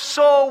your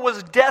soul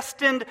was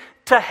destined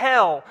to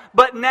hell,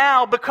 but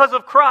now because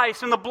of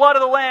Christ and the blood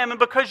of the Lamb and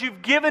because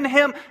you've given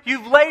Him,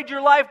 you've laid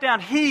your life down,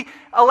 He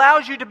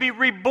allows you to be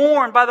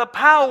reborn by the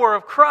power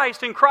of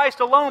Christ and Christ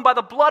alone, by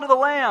the blood of the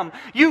Lamb.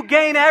 You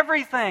gain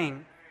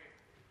everything.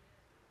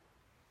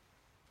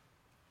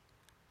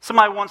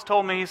 Somebody once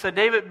told me, he said,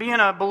 David, being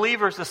a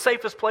believer is the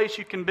safest place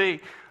you can be.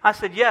 I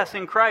said, yes,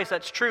 in Christ,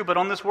 that's true, but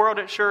on this world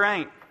it sure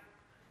ain't.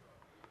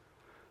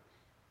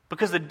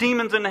 Because the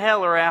demons in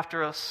hell are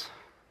after us.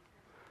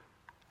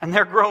 And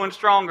they're growing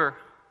stronger.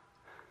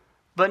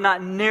 But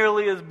not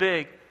nearly as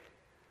big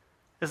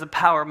as the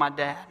power of my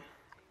dad.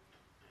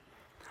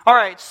 All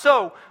right,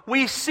 so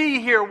we see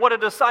here what a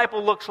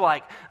disciple looks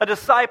like. A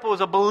disciple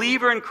is a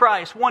believer in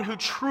Christ, one who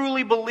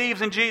truly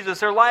believes in Jesus.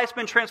 Their life's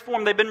been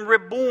transformed. They've been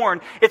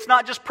reborn. It's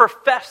not just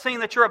professing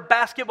that you're a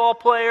basketball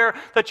player,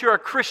 that you're a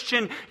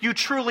Christian. You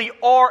truly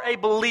are a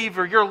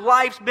believer. Your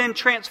life's been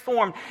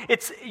transformed.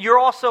 You're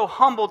also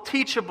humble,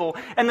 teachable,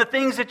 and the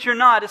things that you're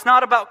not. It's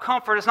not about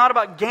comfort. It's not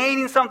about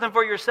gaining something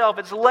for yourself.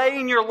 It's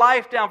laying your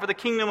life down for the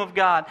kingdom of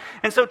God.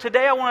 And so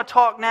today I want to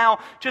talk now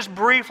just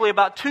briefly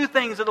about two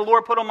things that the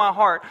Lord put on my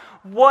heart.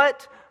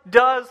 What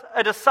does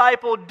a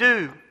disciple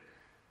do?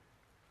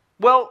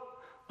 Well,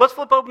 let's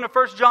flip open to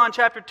 1 John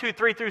chapter 2,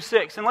 3 through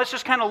 6, and let's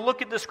just kind of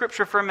look at the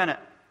scripture for a minute.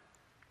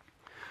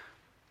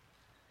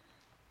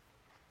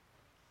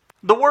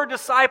 The word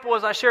disciple,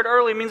 as I shared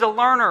earlier, means a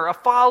learner, a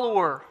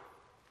follower.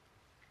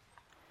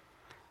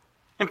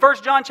 In 1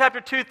 John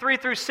chapter 2, 3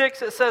 through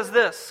 6, it says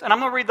this, and I'm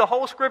going to read the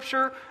whole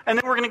scripture, and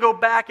then we're going to go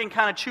back and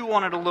kind of chew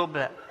on it a little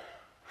bit.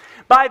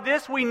 By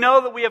this we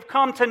know that we have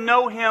come to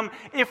know Him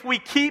if we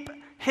keep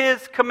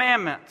His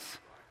commandments.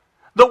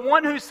 The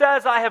one who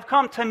says, I have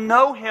come to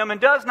know Him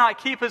and does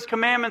not keep His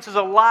commandments is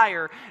a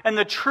liar, and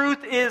the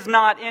truth is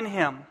not in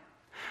him.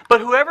 But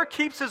whoever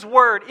keeps His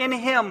word, in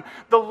him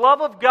the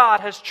love of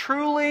God has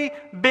truly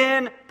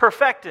been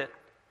perfected.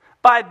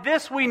 By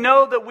this we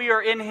know that we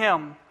are in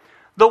Him.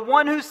 The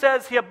one who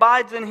says he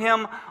abides in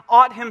Him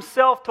ought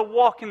himself to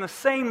walk in the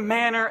same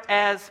manner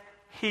as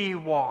He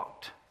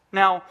walked.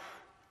 Now,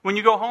 when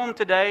you go home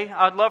today,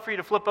 I'd love for you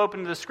to flip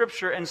open to the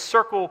Scripture and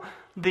circle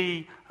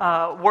the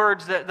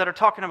words that are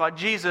talking about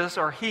Jesus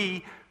or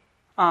He,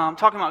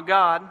 talking about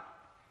God,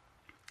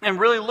 and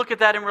really look at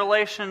that in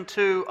relation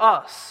to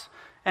us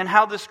and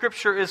how the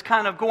Scripture is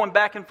kind of going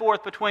back and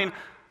forth between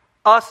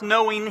us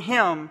knowing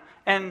Him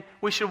and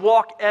we should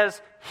walk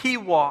as He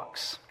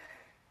walks.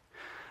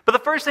 But the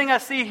first thing I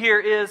see here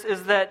is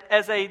that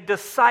as a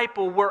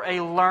disciple, we're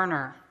a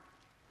learner.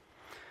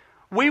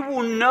 We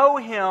will know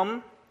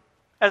Him,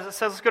 as it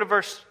says, let's go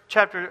to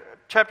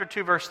chapter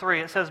 2, verse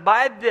 3. It says,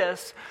 by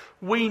this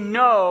we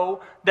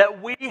know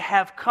that we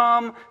have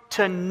come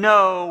to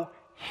know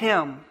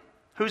Him.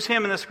 Who's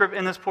Him in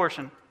this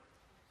portion?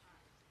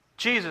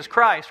 Jesus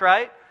Christ,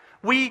 right?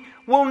 We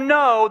will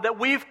know that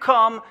we've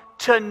come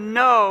to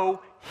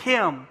know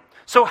Him.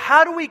 So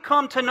how do we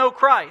come to know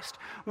Christ?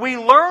 We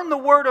learn the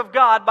Word of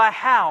God by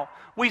how?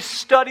 We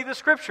study the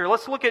Scripture.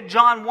 Let's look at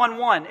John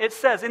 1:1. It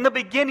says, in the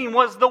beginning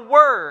was the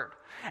Word,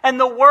 and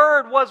the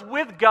Word was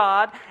with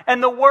God,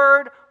 and the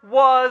Word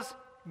was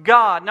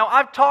God. Now,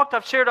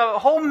 I've shared a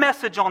whole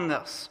message on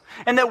this,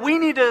 and that we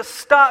need to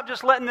stop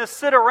just letting this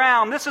sit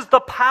around. This is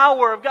the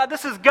power of God.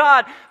 This is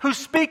God who's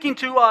speaking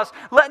to us,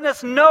 letting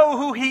us know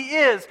who He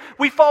is.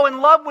 We fall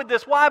in love with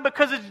this. Why?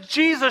 Because it's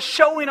Jesus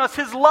showing us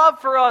His love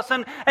for us,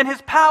 and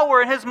His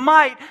power, and His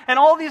might, and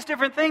all these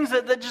different things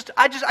that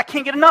I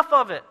can't get enough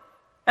of it.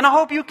 And I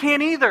hope you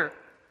can't either.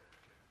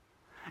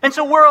 And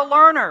so we're a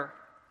learner.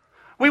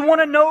 We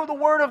want to know the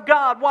Word of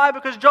God. Why?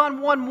 Because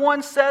John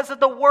 1:1 says that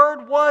the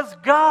Word was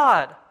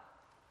God.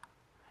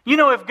 You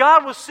know, if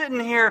God was sitting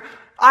here,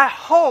 I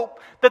hope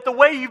that the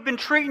way you've been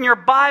treating your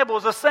Bible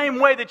is the same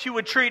way that you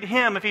would treat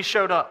Him if He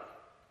showed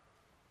up.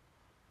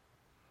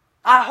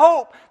 I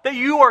hope that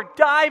you are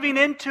diving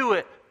into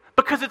it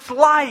because it's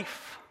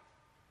life.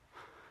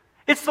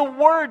 It's the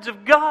words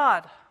of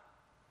God.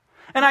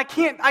 And I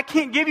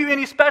can't give you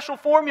any special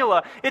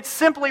formula. It's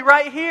simply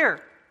right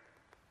here.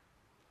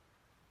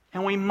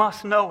 And we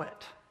must know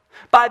it.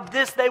 By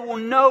this they will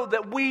know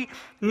that we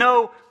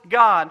know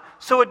God.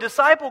 So a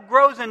disciple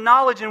grows in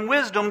knowledge and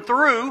wisdom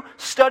through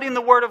studying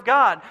the Word of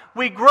God.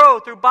 We grow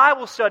through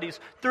Bible studies,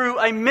 through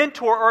a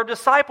mentor or a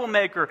disciple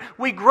maker.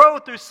 We grow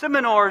through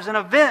seminars and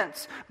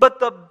events. But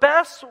the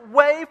best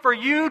way for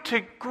you to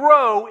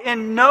grow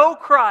and know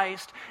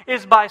Christ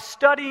is by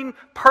studying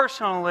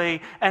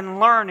personally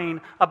and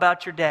learning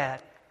about your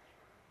dad.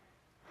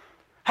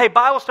 Hey,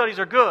 Bible studies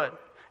are good.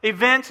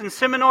 Events and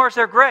seminars,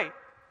 they're great.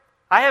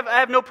 I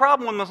have no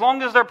problem with them as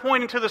long as they're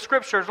pointing to the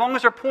Scripture, as long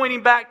as they're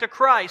pointing back to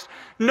Christ.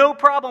 No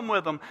problem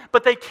with them.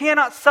 But they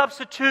cannot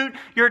substitute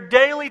your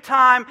daily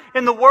time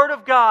in the Word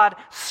of God,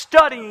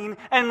 studying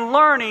and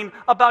learning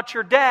about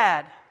your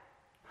dad.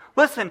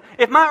 Listen,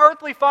 if my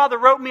earthly father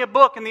wrote me a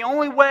book and the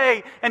only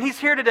way, and he's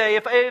here today,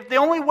 if the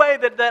only way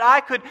that I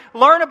could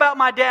learn about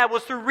my dad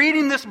was through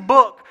reading this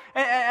book,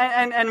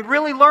 and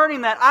really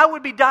learning that, I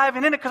would be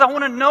diving in it because I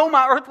want to know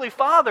my earthly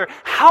father.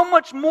 How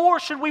much more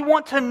should we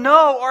want to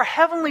know our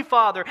heavenly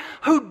Father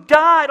who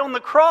died on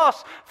the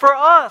cross for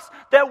us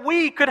that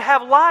we could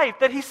have life,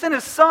 that He sent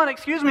His Son,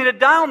 to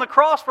die on the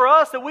cross for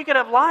us that we could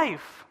have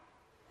life.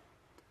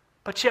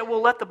 But yet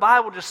we'll let the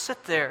Bible just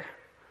sit there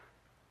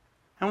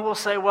and we'll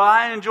say, well,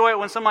 I enjoy it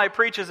when somebody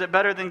preaches it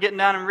better than getting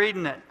down and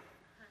reading it.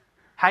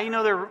 How do you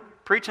know they're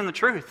preaching the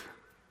truth?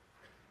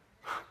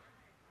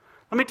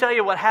 Let me tell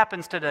you what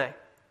happens today.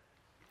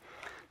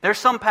 There's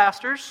some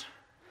pastors,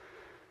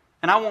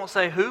 and I won't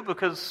say who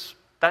because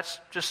that's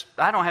just,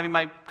 I don't have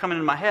anybody coming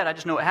in my head. I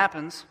just know it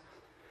happens.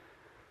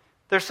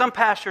 There's some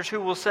pastors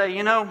who will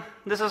say,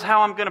 this is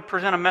how I'm going to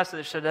present a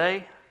message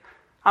today.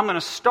 I'm going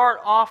to start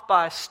off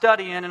by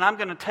studying, and I'm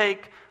going to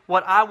take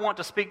what I want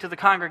to speak to the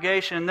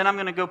congregation, and then I'm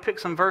going to go pick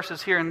some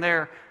verses here and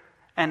there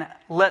and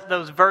let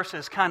those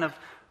verses kind of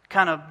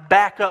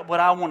back up what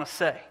I want to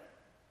say.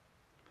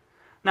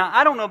 Now,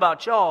 I don't know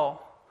about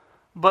y'all,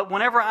 but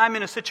whenever I'm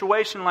in a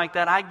situation like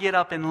that, I get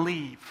up and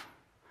leave.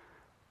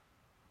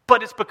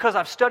 But it's because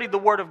I've studied the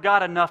Word of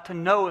God enough to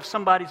know if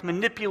somebody's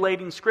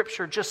manipulating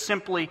Scripture just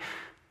simply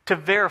to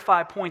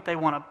verify a point they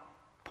want to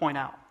point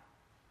out.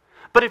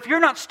 But if you're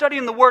not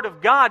studying the Word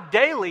of God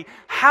daily,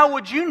 how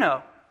would you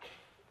know?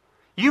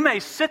 You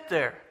may sit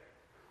there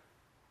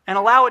and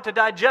allow it to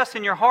digest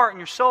in your heart and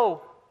your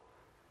soul.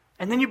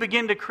 And then you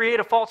begin to create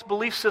a false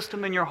belief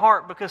system in your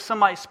heart because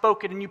somebody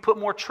spoke it and you put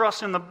more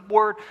trust in the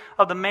word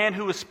of the man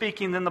who was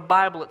speaking than the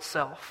Bible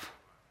itself.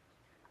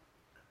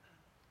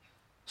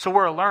 So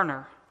we're a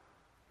learner.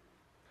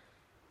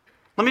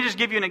 Let me just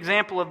give you an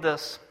example of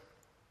this.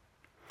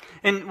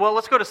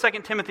 Let's go to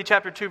 2 Timothy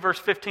chapter 2, verse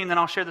 15, then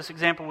I'll share this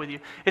example with you.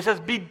 It says,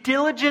 be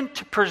diligent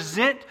to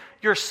present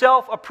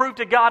yourself approved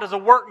to God as a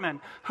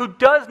workman who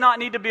does not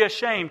need to be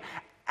ashamed,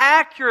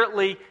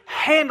 accurately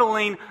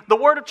handling the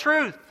word of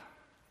truth.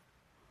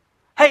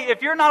 Hey,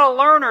 if you're not a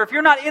learner, if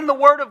you're not in the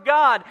Word of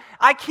God,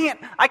 I can't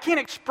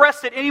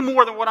express it any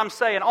more than what I'm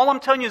saying. All I'm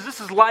telling you is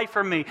this is life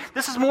for me.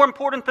 This is more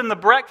important than the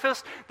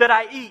breakfast that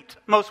I eat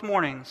most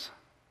mornings,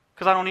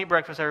 because I don't eat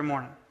breakfast every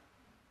morning.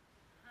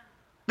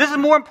 This is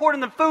more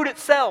important than food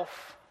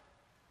itself.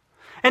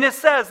 And it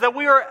says that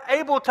we are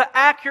able to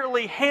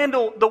accurately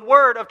handle the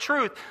word of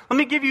truth. Let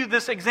me give you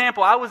this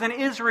example. I was in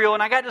Israel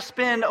and I got to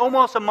spend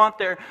almost a month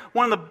there.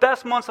 One of the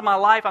best months of my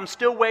life. I'm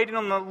still waiting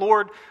on the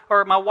Lord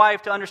or my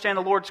wife to understand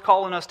the Lord's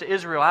calling us to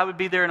Israel. I would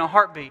be there in a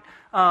heartbeat.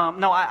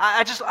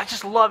 I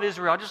just love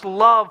Israel. I just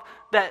love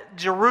that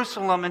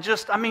Jerusalem and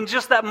just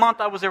that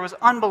month I was there was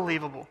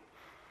unbelievable.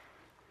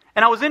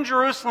 And I was in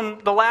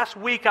Jerusalem the last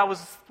week I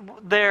was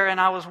there, and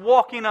I was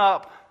walking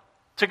up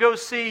to go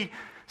see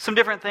some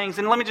different things.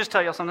 And let me just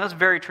tell you something, that's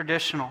very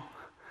traditional.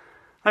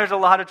 There's a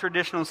lot of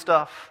traditional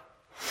stuff.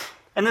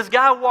 And this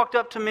guy walked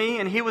up to me,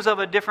 and he was of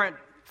a different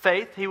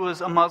faith. He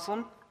was a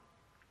Muslim.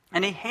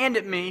 And he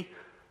handed me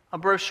a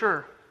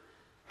brochure.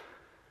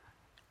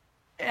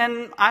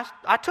 And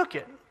I took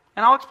it.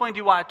 And I'll explain to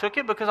you why I took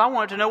it, because I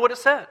wanted to know what it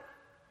said.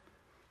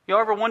 You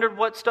ever wondered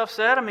what stuff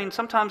said? I mean,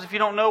 sometimes if you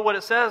don't know what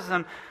it says,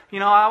 then,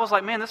 I was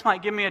like, man, this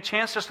might give me a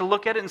chance just to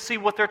look at it and see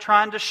what they're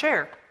trying to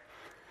share.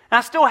 And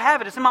I still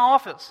have it. It's in my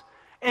office.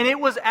 And it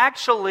was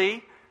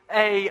actually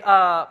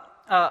a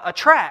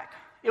track.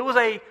 It was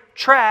a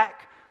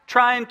track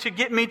trying to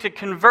get me to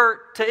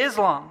convert to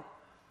Islam.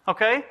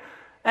 Okay?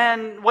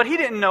 And what he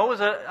didn't know is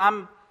that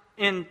I'm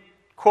in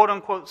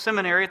quote-unquote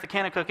seminary at the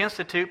Kanakuk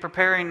Institute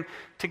preparing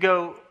to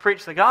go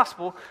preach the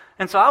gospel.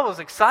 And so I was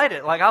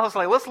excited. I was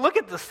like, let's look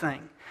at this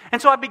thing.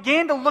 And so I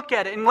began to look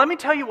at it. And let me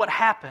tell you what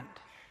happened.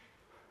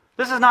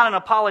 This is not an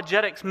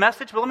apologetics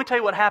message, but let me tell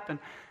you what happened.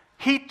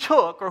 He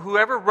took, or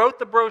whoever wrote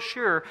the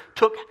brochure,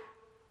 took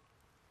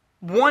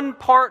one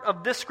part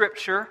of this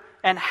scripture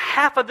and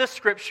half of this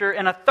scripture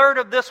and a third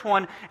of this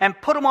one and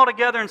put them all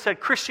together and said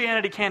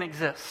Christianity can't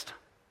exist.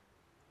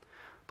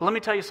 But let me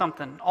tell you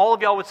something. All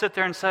of y'all would sit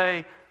there and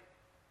say,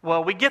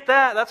 well, we get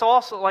that. That's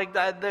also like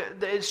that.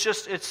 It's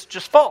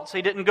just false.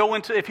 He didn't go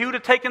into, if he would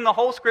have taken the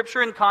whole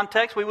scripture in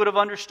context, we would have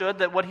understood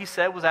that what he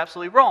said was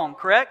absolutely wrong.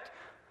 Correct?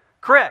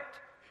 Correct.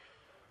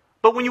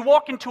 But when you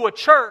walk into a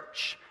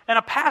church and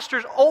a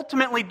pastor's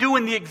ultimately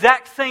doing the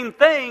exact same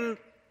thing,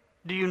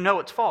 do you know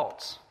it's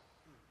false?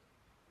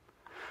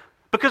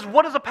 Because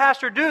what does a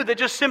pastor do that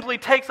just simply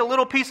takes a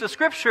little piece of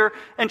scripture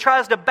and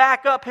tries to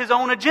back up his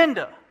own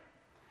agenda?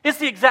 It's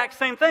the exact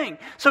same thing.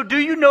 So do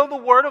you know the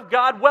Word of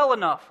God well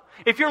enough?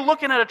 If you're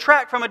looking at a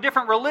tract from a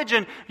different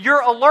religion,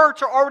 your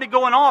alerts are already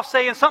going off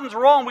saying something's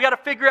wrong. We got to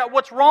figure out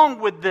what's wrong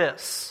with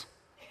this.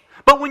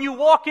 But when you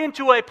walk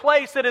into a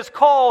place that is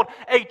called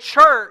a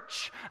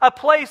church, a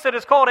place that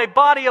is called a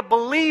body of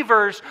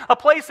believers, a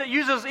place that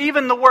uses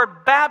even the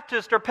word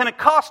Baptist or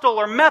Pentecostal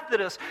or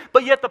Methodist,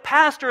 but yet the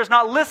pastor is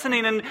not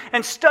listening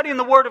and studying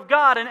the Word of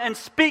God and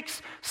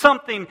speaks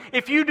something.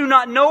 If you do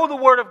not know the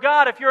Word of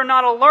God, if you're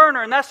not a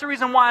learner, and that's the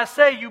reason why I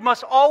say you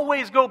must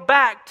always go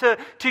back to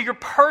your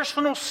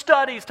personal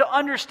studies to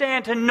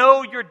understand, to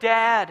know your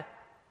dad,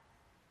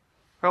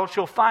 or else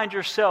you'll find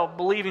yourself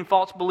believing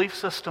false belief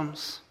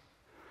systems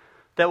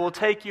that will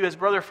take you, as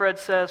Brother Fred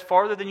says,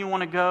 farther than you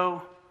want to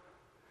go,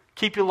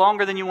 keep you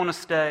longer than you want to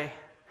stay,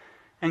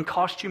 and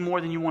cost you more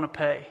than you want to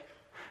pay.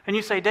 And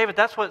you say, David,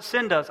 that's what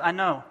sin does. I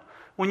know.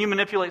 When you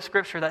manipulate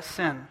Scripture, that's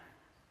sin.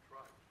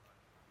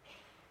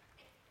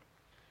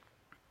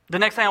 The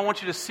next thing I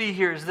want you to see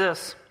here is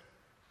this.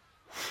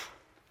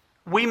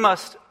 We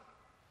must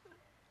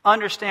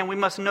understand, we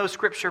must know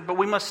Scripture, but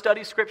we must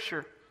study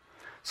Scripture.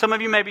 Some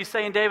of you may be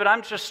saying, David,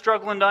 I'm just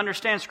struggling to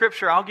understand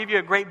Scripture. I'll give you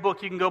a great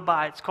book you can go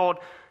buy. It's called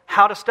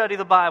How to Study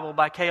the Bible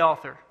by Kay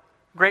Arthur.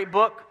 Great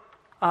book.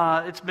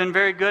 It's been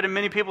very good in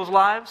many people's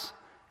lives,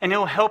 and it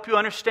will help you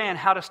understand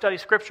how to study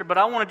Scripture. But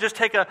I want to just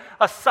take a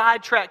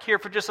sidetrack here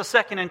for just a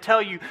second and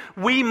tell you,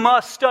 we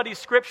must study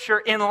Scripture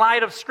in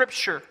light of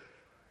Scripture.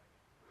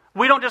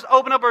 We don't just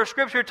open up our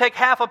Scripture, take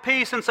half a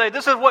piece and say,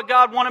 this is what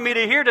God wanted me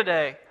to hear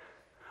today.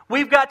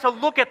 We've got to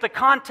look at the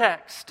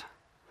context.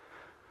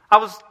 I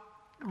was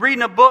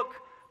reading a book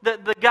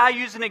that the guy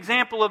used an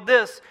example of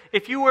this.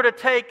 If you were to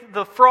take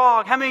the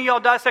frog, how many of y'all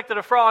dissected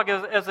a frog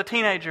as a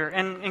teenager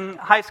in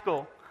high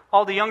school?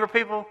 All the younger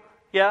people?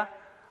 Yeah?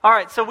 All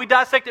right, so we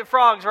dissected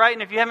frogs, right?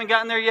 And if you haven't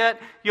gotten there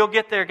yet, you'll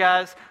get there,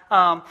 guys.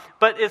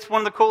 But it's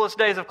one of the coolest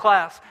days of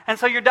class. And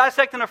so you're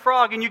dissecting a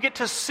frog, and you get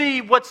to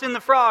see what's in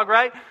the frog,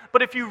 right?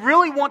 But if you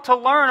really want to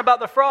learn about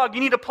the frog, you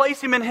need to place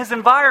him in his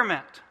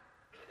environment.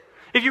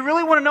 If you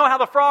really want to know how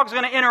the frog's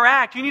going to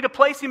interact, you need to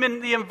place him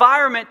in the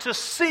environment to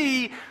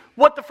see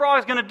what the frog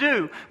is going to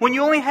do. When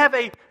you only have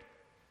a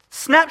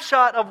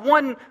snapshot of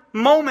one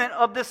moment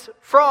of this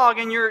frog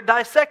and you're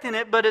dissecting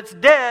it, but it's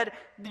dead,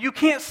 you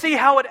can't see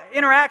how it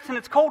interacts in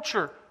its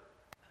culture.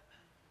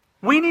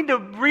 We need to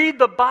read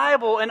the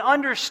Bible and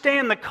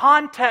understand the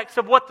context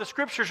of what the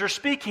Scriptures are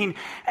speaking,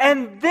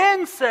 and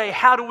then say,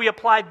 how do we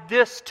apply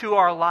this to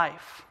our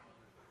life?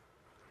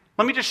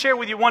 Let me just share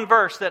with you one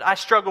verse that I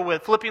struggle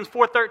with. Philippians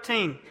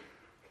 4:13.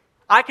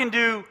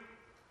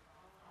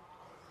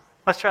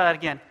 Let's try that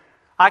again.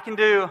 I can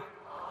do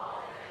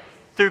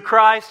through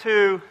Christ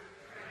who...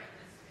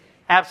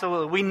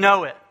 Absolutely. We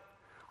know it.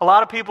 A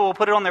lot of people will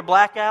put it on their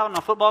blackout in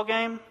a football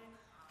game.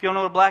 If you don't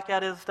know what a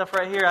blackout is, stuff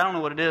right here, I don't know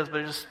what it is, but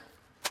it's just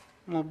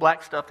little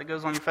black stuff that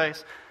goes on your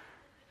face.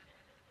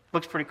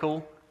 Looks pretty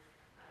cool.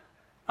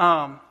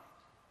 And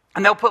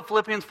they'll put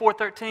Philippians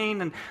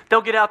 4:13, and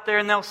they'll get out there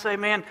and they'll say,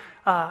 man,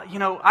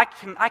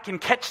 I can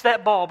catch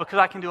that ball because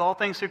I can do all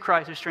things through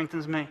Christ who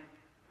strengthens me.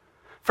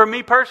 For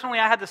me personally,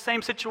 I had the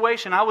same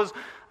situation. I was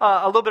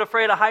a little bit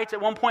afraid of heights at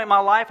one point in my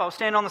life. I was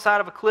standing on the side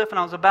of a cliff and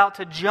I was about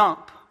to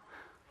jump,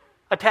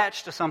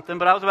 attached to something,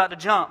 but I was about to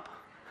jump.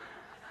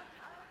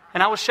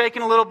 And I was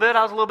shaking a little bit.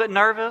 I was a little bit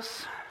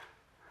nervous.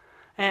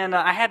 And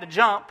I had to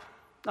jump.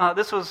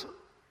 This was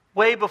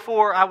way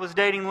before I was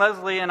dating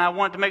Leslie, and I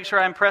wanted to make sure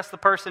I impressed the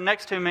person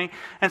next to me.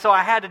 And so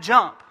I had to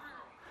jump.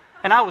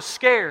 And I was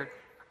scared.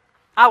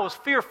 I was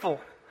fearful.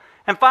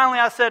 And finally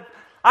I said,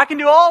 I can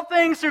do all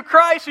things through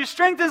Christ who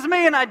strengthens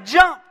me, and I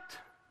jumped.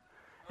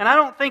 And I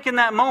don't think in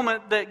that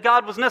moment that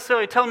God was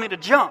necessarily telling me to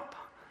jump.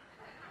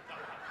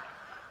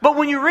 But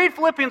when you read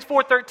Philippians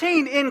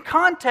 4:13 in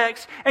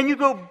context, and you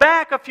go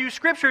back a few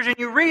scriptures and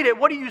you read it,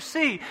 what do you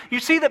see? You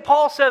see that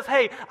Paul says,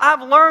 hey,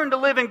 I've learned to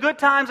live in good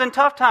times and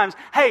tough times.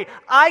 Hey,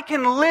 I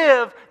can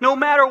live no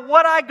matter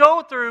what I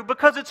go through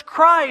because it's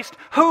Christ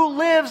who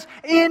lives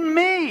in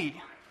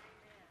me.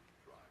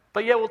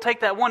 But yet we'll take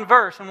that one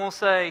verse and we'll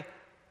say,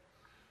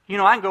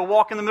 I can go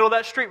walk in the middle of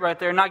that street right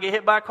there and not get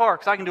hit by a car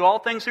because I can do all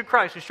things through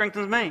Christ who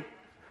strengthens me.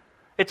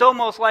 It's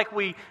almost like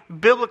we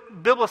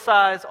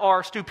biblicize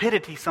our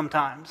stupidity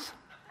sometimes.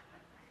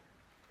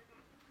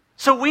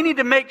 So we need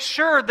to make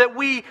sure that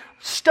we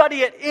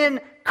study it in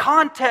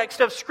context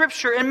of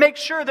Scripture and make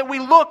sure that we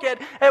look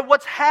at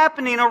what's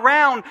happening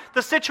around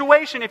the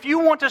situation. If you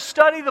want to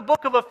study the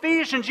book of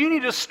Ephesians, you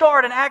need to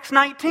start in Acts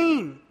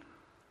 19.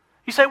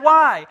 You say,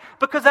 why?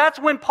 Because that's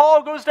when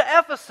Paul goes to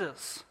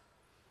Ephesus.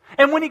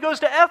 And when he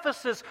goes to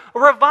Ephesus, a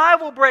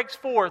revival breaks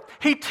forth.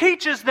 He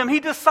teaches them. He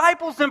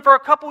disciples them for a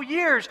couple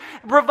years.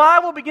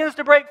 Revival begins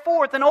to break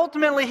forth. And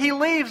ultimately he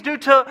leaves due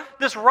to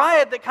this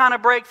riot that kind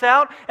of breaks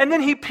out. And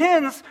then he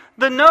pins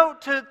the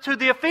note to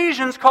the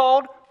Ephesians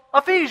called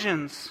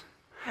Ephesians.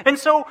 And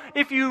so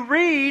if you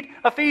read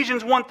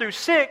Ephesians 1 through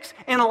 6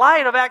 in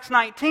light of Acts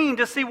 19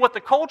 to see what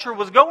the culture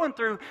was going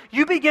through,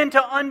 you begin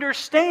to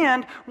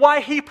understand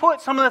why he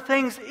put some of the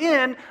things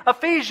in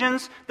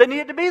Ephesians that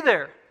needed to be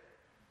there.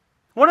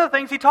 One of the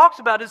things he talks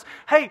about is,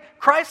 hey,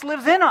 Christ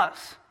lives in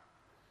us.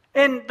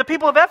 And the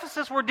people of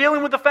Ephesus were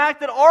dealing with the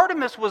fact that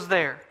Artemis was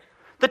there.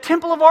 The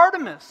temple of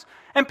Artemis.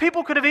 And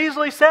people could have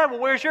easily said, well,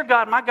 where's your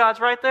God? My God's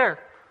right there.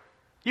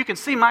 You can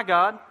see my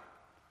God.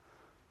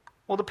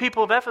 Well, the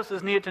people of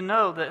Ephesus needed to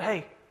know that,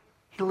 hey,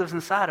 he lives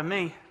inside of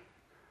me.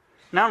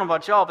 And I don't know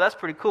about y'all, but that's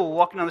pretty cool.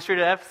 Walking down the street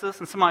of Ephesus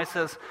and somebody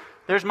says,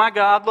 there's my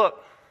God.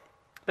 Look,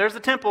 there's the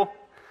temple.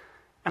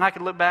 And I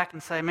could look back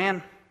and say,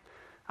 man,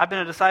 I've been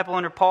a disciple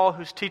under Paul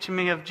who's teaching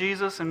me of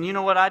Jesus, and you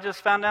know what I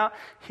just found out?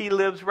 He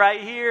lives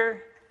right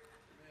here.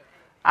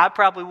 I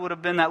probably would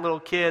have been that little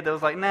kid that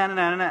was like,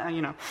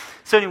 nah.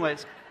 So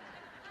anyways,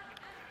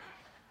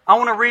 I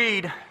want to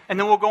read, and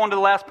then we'll go on to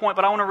the last point,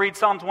 but I want to read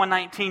Psalms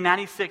 119,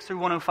 96 through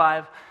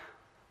 105.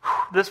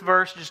 This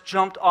verse just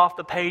jumped off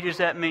the pages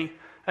at me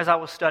as I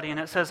was studying.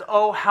 It says,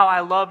 oh, how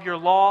I love your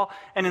law.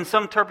 And in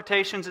some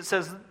interpretations it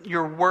says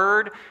your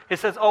word. It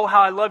says, oh,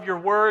 how I love your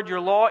word, your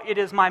law. It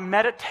is my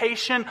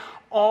meditation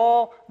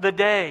all the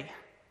day.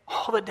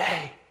 All the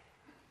day.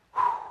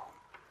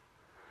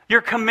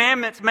 Your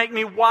commandments make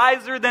me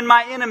wiser than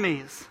my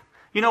enemies.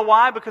 You know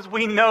why? Because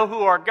we know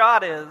who our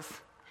God is.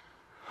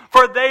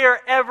 For they are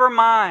ever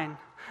mine.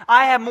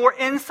 I have more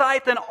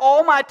insight than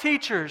all my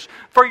teachers,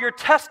 for your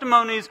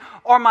testimonies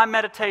are my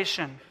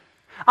meditation.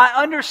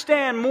 I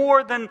understand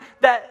more than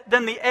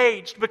the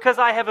aged, because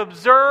I have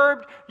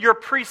observed your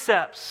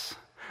precepts.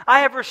 I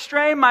have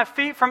restrained my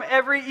feet from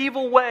every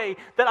evil way,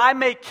 that I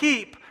may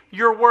keep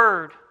your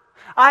word.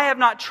 I have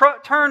not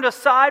turned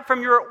aside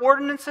from your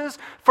ordinances,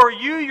 for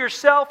you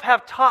yourself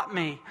have taught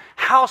me.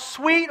 How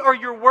sweet are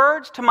your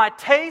words to my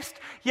taste,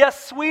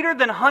 yes, sweeter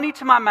than honey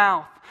to my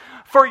mouth.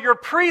 For your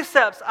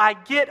precepts I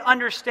get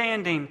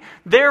understanding.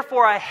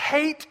 Therefore I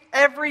hate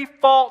every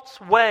false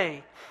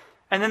way.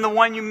 And then the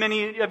one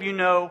many of you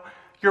know,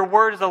 your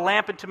word is a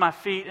lamp unto my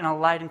feet and a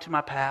light unto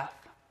my path.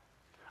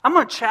 I'm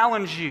going to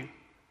challenge you.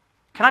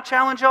 Can I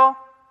challenge y'all?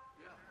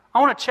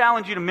 I want to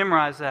challenge you to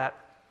memorize that.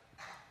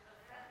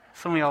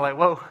 Some of y'all are like,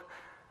 whoa.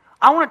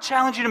 I want to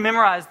challenge you to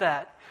memorize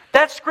that.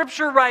 That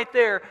scripture right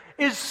there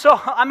is so,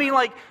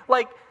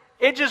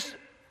 it just,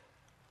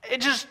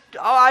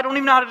 I don't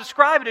even know how to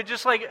describe it. It's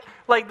just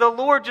like the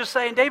Lord just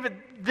saying, David,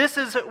 this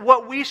is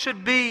what we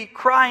should be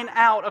crying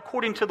out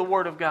according to the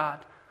Word of God.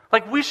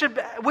 Like we should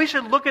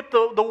look at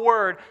the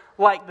Word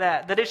like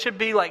that it should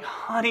be like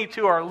honey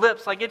to our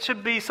lips. Like it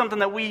should be something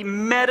that we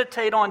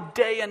meditate on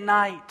day and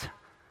night.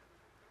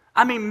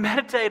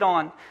 Meditate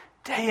on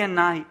day and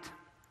night.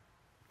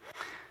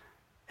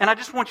 And I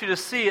just want you to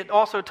see, it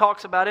also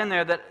talks about in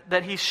there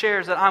that he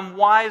shares that I'm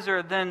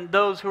wiser than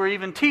those who are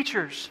even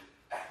teachers.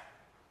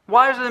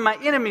 Wiser than my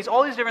enemies,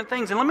 all these different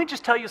things. And let me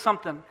just tell you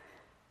something.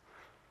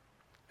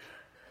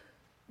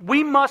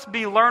 We must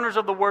be learners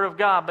of the Word of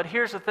God, but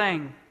here's the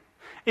thing.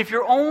 If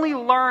you're only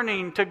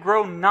learning to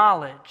grow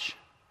knowledge,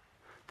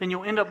 then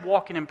you'll end up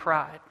walking in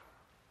pride.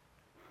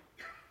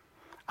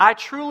 I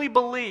truly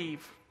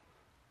believe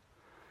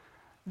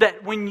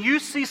that when you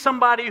see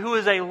somebody who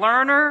is a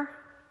learner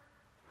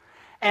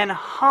and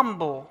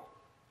humble,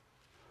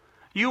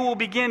 you will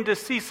begin to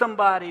see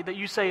somebody that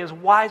you say is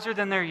wiser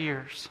than their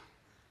years.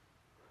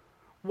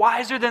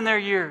 Wiser than their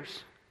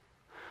years.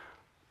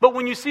 But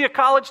when you see a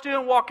college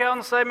student walk out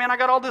and say, man, I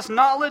got all this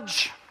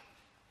knowledge.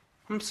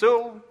 I'm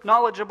so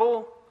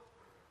knowledgeable.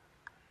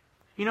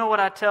 You know what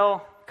I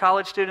tell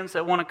college students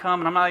that want to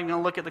come? And I'm not even going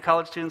to look at the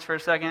college students for a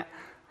second.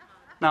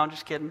 No, I'm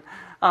just kidding.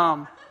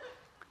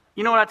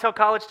 You know what I tell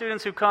college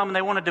students who come and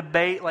they want to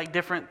debate like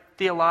different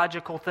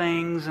theological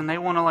things, and they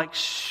want to like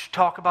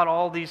talk about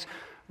all these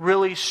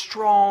really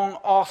strong,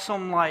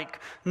 awesome, like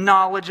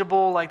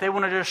knowledgeable, like they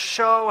want to just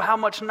show how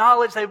much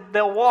knowledge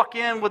they'll walk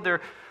in with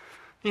their,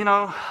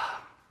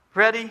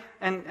 ready.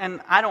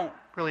 And I don't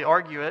really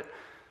argue it.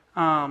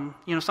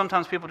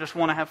 Sometimes people just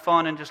want to have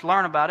fun and just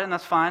learn about it, and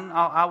that's fine.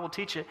 I will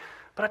teach it.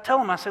 But I tell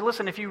them, I say,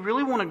 listen, if you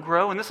really want to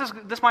grow, and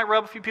this might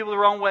rub a few people the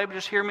wrong way, but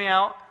just hear me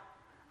out.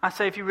 I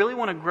say, if you really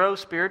want to grow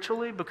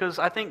spiritually, because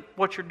I think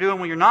what you're doing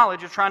with your knowledge,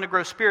 you're trying to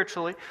grow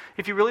spiritually.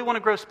 If you really want to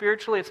grow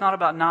spiritually, it's not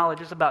about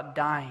knowledge, it's about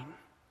dying.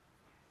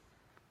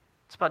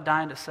 It's about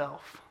dying to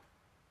self.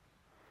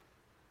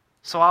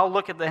 So I'll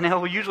look at that, and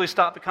he'll usually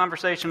stop the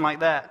conversation like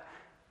that.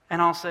 And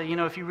I'll say,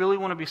 if you really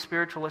want to be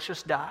spiritual, let's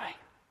just die.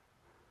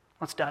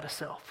 Let's die to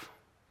self.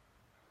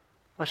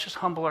 Let's just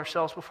humble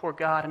ourselves before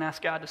God and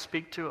ask God to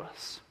speak to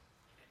us.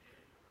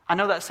 I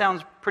know that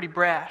sounds pretty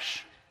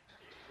brash,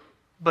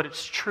 but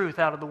it's truth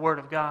out of the Word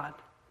of God.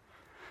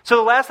 So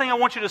the last thing I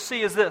want you to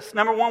see is this.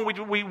 Number one,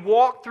 we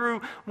walk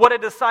through what a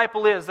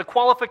disciple is, the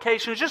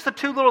qualifications, just the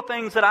two little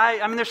things that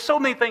I mean, there's so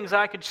many things that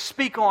I could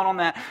speak on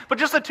that, but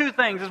just the two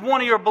things is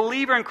one, you're a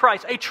believer in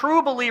Christ, a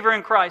true believer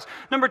in Christ.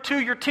 Number two,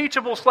 you're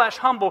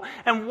teachable/humble.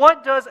 And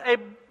what does a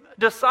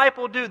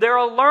disciple do? They're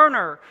a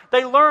learner.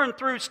 They learn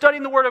through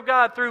studying the Word of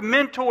God, through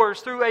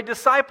mentors, through a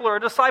discipler, a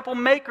disciple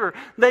maker.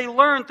 They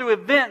learn through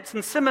events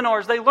and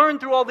seminars. They learn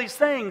through all these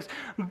things.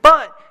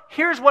 But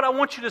here's what I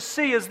want you to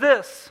see is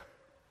this.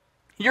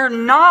 Your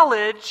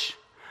knowledge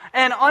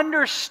and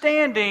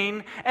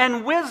understanding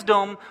and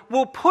wisdom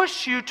will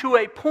push you to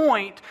a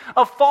point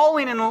of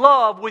falling in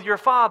love with your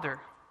Father.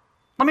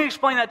 Let me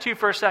explain that to you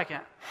for a second.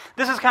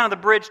 This is kind of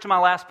the bridge to my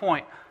last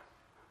point.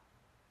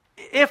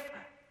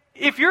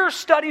 If you're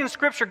studying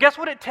Scripture, guess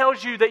what it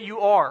tells you that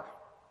you are?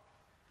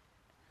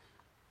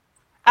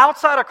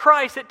 Outside of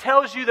Christ, it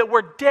tells you that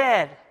we're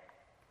dead.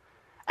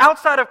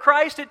 Outside of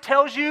Christ, it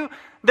tells you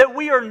that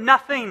we are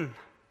nothing.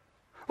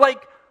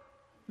 Like,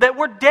 that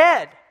we're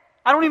dead.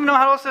 I don't even know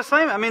how else to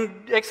exclaim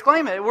it.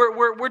 Exclaim it.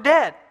 We're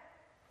dead.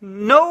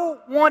 No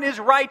one is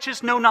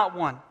righteous, no, not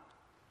one.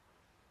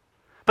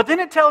 But then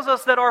it tells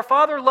us that our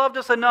Father loved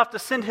us enough to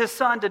send His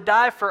Son to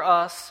die for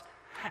us.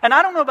 And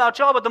I don't know about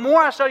y'all, but the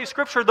more I study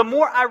Scripture, the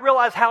more I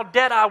realize how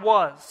dead I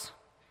was.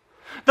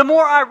 The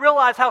more I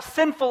realize how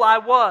sinful I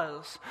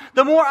was.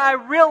 The more I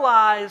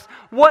realize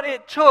what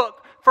it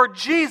took for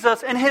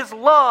Jesus and His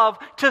love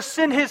to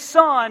send His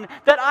Son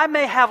that I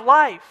may have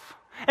life.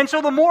 And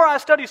so the more I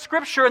study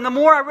Scripture and the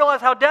more I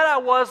realize how dead I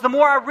was, the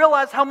more I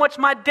realize how much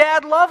my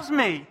dad loves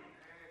me.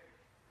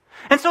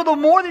 And so the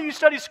more that you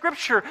study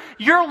Scripture,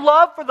 your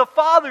love for the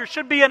Father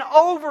should be an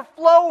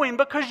overflowing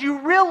because you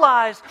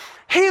realize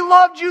He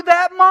loved you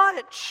that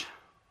much.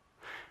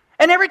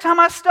 And every time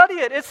I study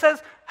it, it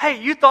says,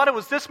 hey, you thought it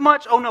was this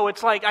much? Oh no,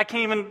 it's like I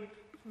can't even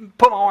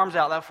put my arms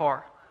out that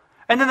far.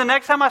 And then the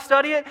next time I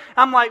study it,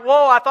 I'm like,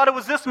 whoa, I thought it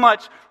was this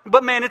much,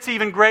 but man, it's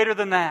even greater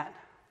than that.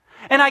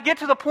 And I get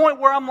to the point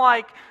where I'm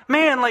like,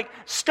 man, like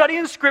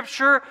studying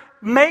Scripture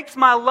makes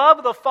my love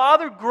of the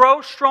Father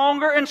grow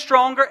stronger and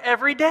stronger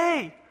every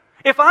day.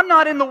 If I'm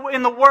not in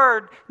the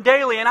Word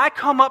daily and I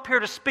come up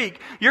here to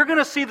speak, you're going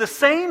to see the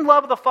same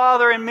love of the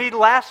Father in me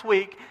last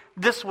week,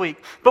 this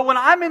week. But when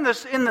I'm in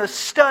the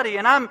study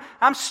and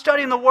I'm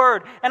studying the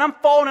Word and I'm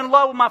falling in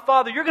love with my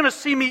Father, you're going to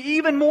see me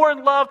even more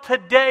in love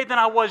today than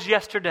I was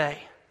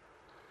yesterday.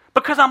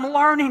 Because I'm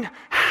learning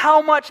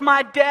how much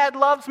my dad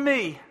loves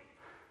me.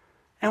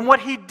 And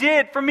what He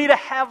did for me to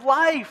have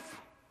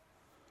life.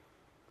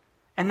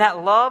 And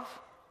that love,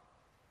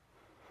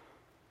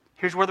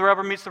 here's where the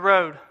rubber meets the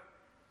road.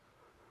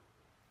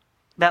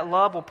 That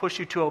love will push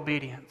you to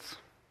obedience.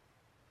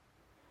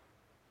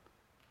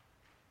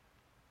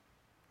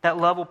 That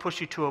love will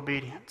push you to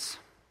obedience.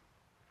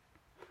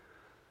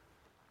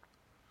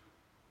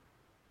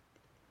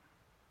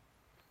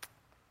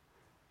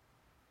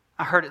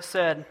 I heard it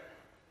said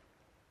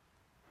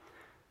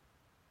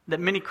that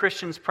many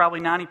Christians,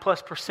 probably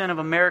 90+% of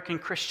American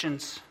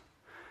Christians,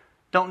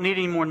 don't need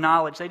any more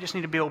knowledge. They just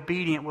need to be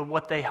obedient with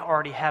what they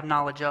already have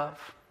knowledge of.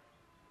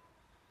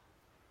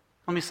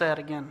 Let me say that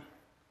again.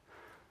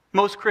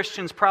 Most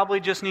Christians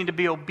probably just need to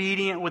be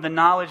obedient with the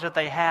knowledge that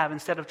they have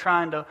instead of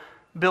trying to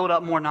build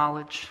up more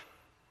knowledge.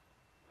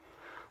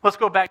 Let's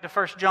go back to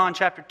 1 John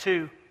chapter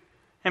 2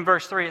 and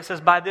verse 3. It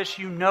says, by this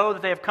you know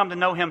that they have come to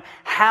know him.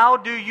 How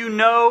do you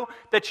know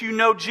that you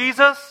know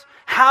Jesus?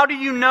 How do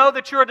you know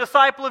that you're a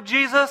disciple of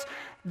Jesus?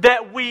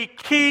 That we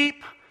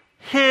keep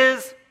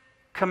his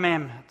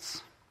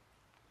commandments.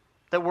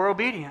 That we're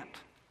obedient.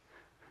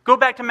 Go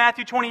back to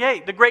Matthew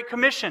 28, the Great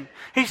Commission.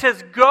 He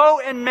says,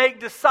 go and make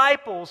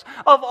disciples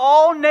of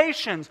all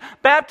nations,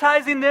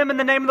 baptizing them in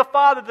the name of the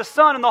Father, the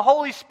Son, and the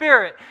Holy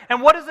Spirit.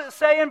 And what does it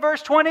say in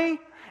verse 20?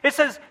 It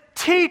says,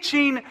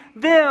 teaching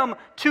them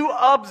to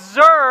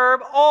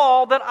observe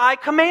all that I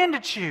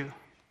commanded you.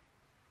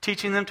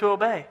 Teaching them to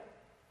obey.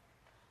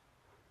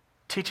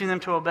 Teaching them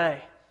to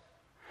obey.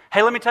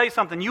 Hey, let me tell you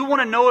something. You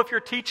want to know if you're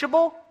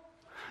teachable?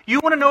 You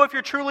want to know if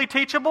you're truly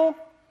teachable?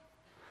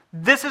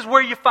 This is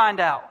where you find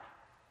out.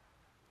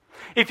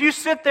 If you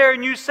sit there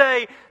and you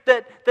say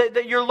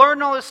that you're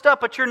learning all this stuff,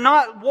 but you're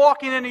not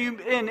walking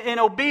in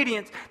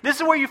obedience, this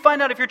is where you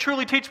find out if you're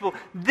truly teachable.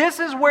 This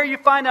is where you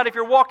find out if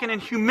you're walking in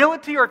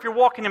humility or if you're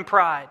walking in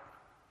pride.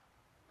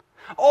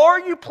 Are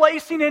you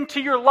placing into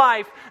your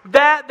life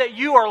that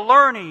you are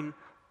learning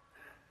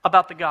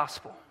about the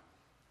gospel?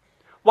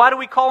 Why do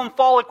we call them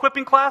fall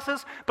equipping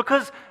classes?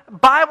 Because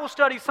Bible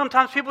studies,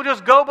 sometimes people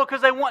just go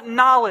because they want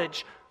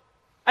knowledge.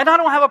 And I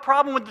don't have a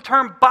problem with the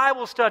term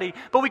Bible study,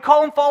 but we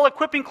call them fall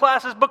equipping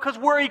classes because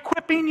we're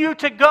equipping you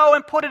to go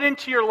and put it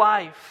into your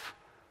life.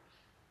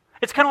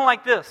 It's kind of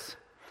like this.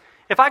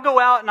 If I go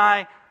out and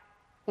I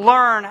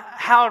learn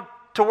how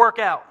to work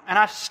out, and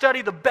I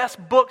study the best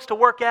books to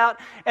work out,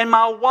 and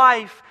my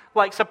wife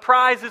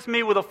surprises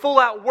me with a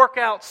full-out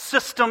workout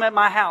system at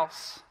my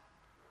house,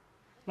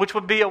 which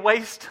would be a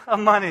waste of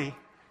money.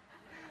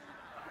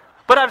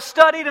 But I've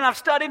studied and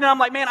I'm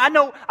like, man, I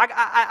know,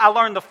 I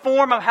learned the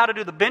form of how to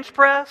do the bench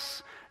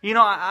press. You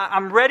know,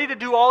 I'm ready to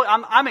do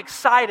I'm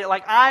excited.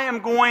 Like, I am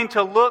going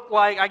to look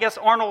like, I guess,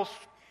 Arnold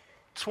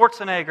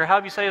Schwarzenegger,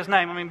 however you say his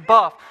name. I mean,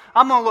 buff.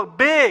 I'm going to look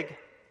big.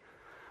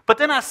 But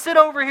then I sit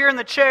over here in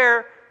the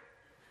chair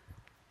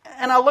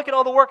and I look at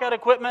all the workout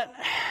equipment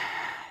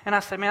and I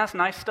say, man, that's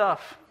nice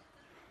stuff.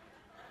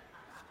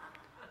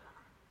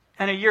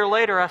 And a year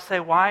later I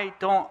say, why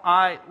don't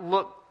I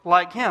look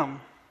like him?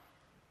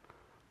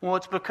 Well,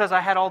 it's because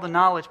I had all the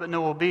knowledge but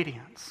no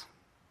obedience.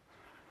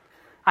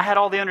 I had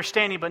all the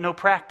understanding but no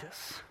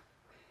practice.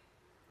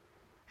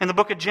 In the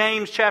book of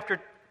James,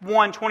 chapter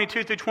 1,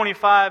 22 through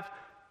 25,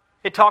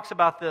 it talks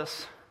about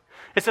this.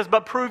 It says,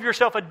 but prove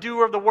yourself a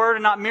doer of the word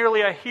and not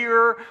merely a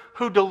hearer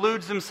who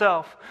deludes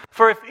himself.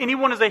 For if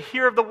anyone is a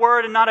hearer of the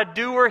word and not a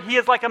doer, he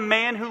is like a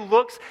man who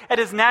looks at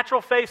his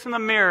natural face in the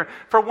mirror.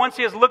 For once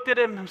he has looked at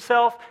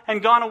himself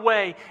and gone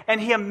away, and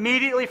he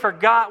immediately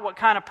forgot what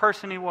kind of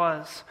person he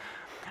was.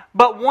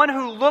 But one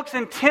who looks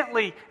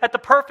intently at the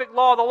perfect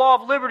law, the law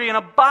of liberty, and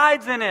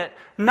abides in it,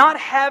 not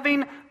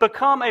having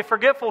become a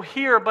forgetful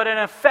hearer, but an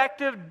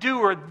effective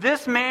doer,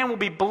 this man will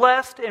be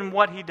blessed in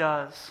what he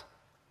does.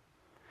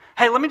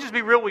 Hey, let me just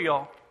be real with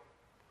y'all.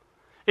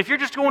 If you're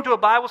just going to a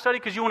Bible study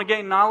because you want to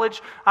gain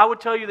knowledge, I would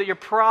tell you that you're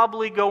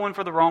probably going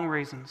for the wrong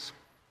reasons.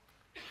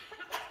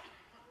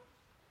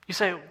 You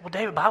say, well,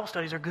 David, Bible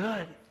studies are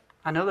good.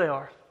 I know they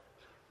are.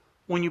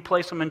 When you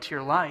place them into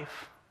your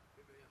life.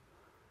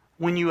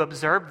 When you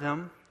observe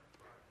them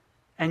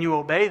and you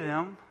obey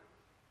them.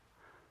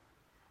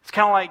 It's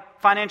kind of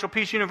like Financial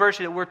Peace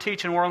University that we're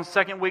teaching. We're on the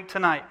second week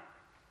tonight.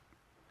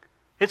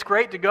 It's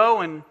great to go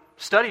and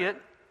study it,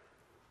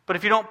 but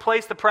if you don't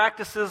place the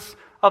practices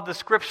of the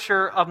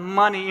Scripture of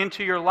money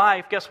into your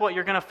life, guess what?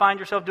 You're going to find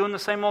yourself doing the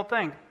same old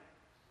thing.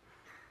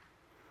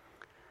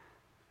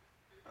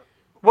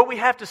 What we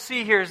have to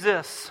see here is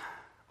this.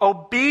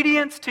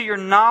 Obedience to your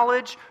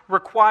knowledge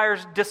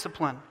requires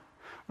discipline,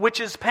 which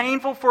is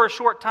painful for a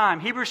short time.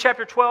 Hebrews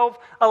chapter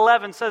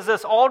 12:11 says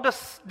this, all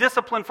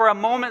discipline for a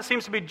moment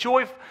seems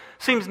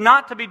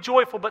not to be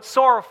joyful, but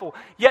sorrowful.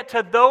 Yet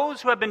to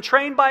those who have been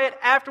trained by it,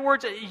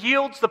 afterwards it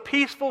yields the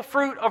peaceful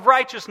fruit of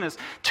righteousness.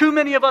 Too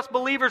many of us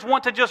believers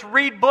want to just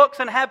read books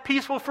and have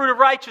peaceful fruit of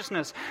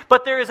righteousness.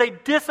 But there is a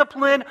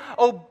discipline,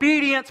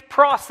 obedience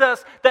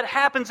process that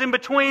happens in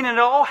between, and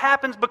it all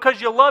happens because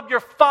you love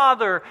your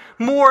Father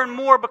more and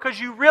more, because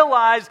you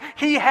realize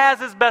He has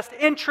His best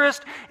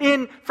interest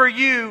for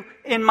you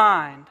in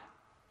mind.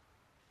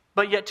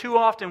 But yet too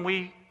often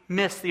we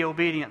miss the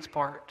obedience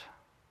part.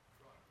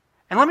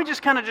 And let me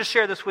just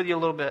share this with you a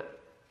little bit.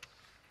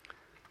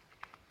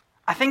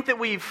 I think that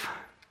we've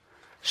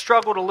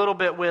struggled a little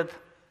bit with,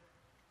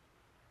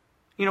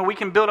 we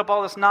can build up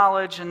all this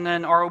knowledge and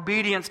then our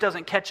obedience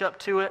doesn't catch up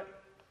to it.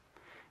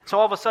 So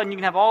all of a sudden you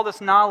can have all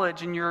this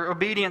knowledge and your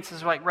obedience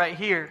is like right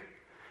here.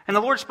 And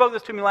the Lord spoke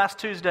this to me last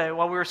Tuesday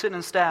while we were sitting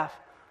in staff.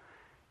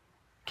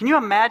 Can you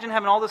imagine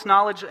having all this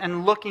knowledge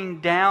and looking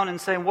down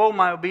and saying, whoa,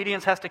 my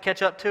obedience has to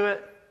catch up to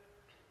it?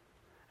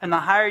 And the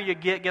higher you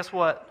get, guess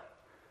what?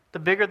 The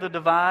bigger the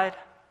divide.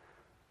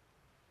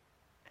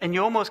 And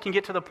you almost can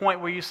get to the point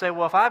where you say,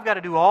 well, if I've got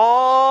to do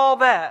all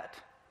that,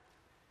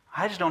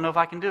 I just don't know if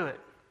I can do it.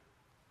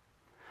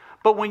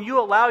 But when you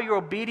allow your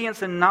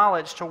obedience and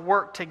knowledge to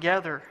work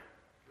together,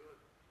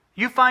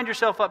 You find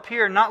yourself up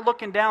here not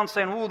looking down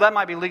saying, ooh, that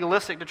might be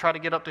legalistic to try to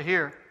get up to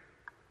here.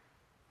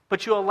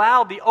 But you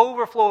allow the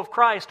overflow of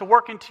Christ to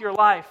work into your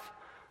life.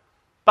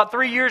 About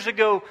 3 years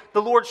ago,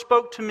 the Lord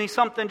spoke to me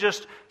something,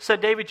 just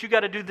said, David, you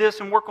got to do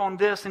this and work on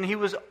this. And He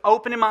was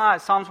opening my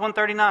eyes. Psalms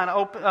 139,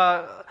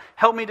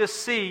 help me to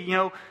see,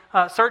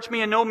 search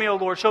me and know me, O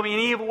Lord. Show me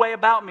any evil way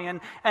about me.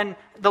 And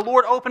the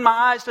Lord opened my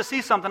eyes to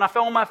see something. I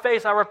fell on my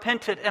face. I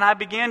repented. And I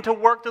began to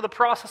work through the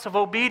process of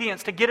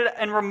obedience to get it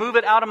and remove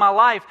it out of my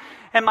life.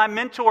 And my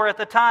mentor at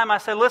the time, I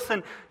said,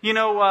 listen,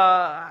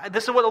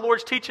 this is what the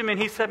Lord's teaching me.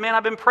 And he said, man,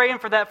 I've been praying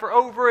for that for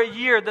over a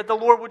year, that the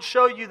Lord would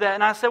show you that.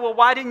 And I said, well,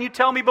 why didn't you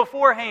tell me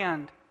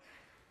beforehand?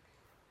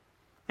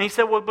 And he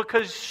said, well,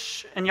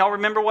 because, and y'all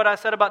remember what I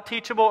said about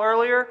teachable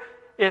earlier?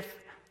 If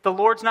the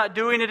Lord's not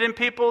doing it in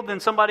people,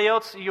 then somebody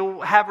else,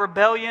 you'll have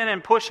rebellion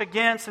and push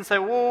against and say,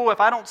 whoa, if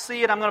I don't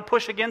see it, I'm going to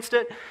push against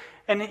it.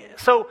 And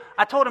so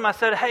I told him, I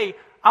said, hey,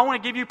 I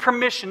want to give you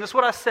permission. This is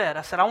what I said.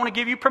 I said, I want to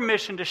give you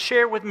permission to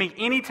share with me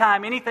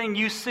anytime, anything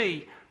you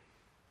see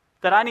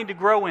that I need to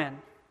grow in.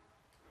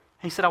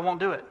 He said, I won't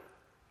do it.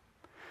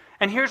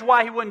 And here's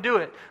why he wouldn't do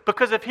it.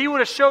 Because if he would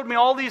have showed me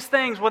all these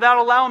things without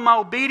allowing my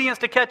obedience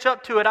to catch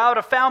up to it, I would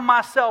have found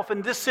myself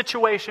in this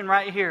situation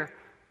right here.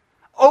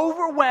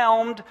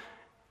 Overwhelmed.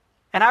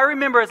 And I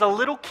remember as a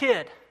little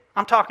kid,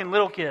 I'm talking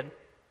little kid.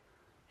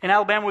 In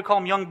Alabama, we call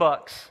them young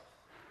bucks.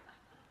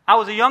 I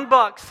was a young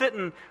buck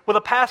sitting with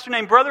a pastor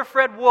named Brother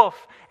Fred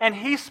Wolf, and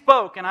he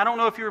spoke, and I don't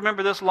know if you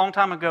remember this a long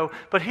time ago,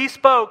 but he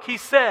spoke, he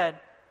said,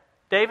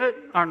 David,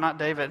 or not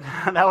David,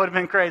 that would have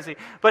been crazy,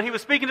 but he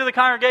was speaking to the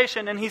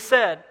congregation, and he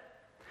said,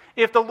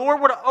 if the Lord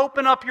were to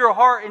open up your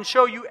heart and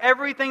show you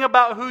everything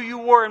about who you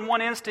were in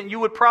one instant, you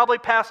would probably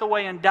pass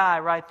away and die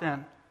right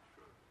then.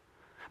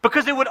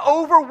 Because it would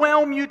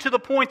overwhelm you to the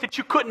point that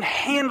you couldn't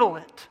handle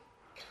it.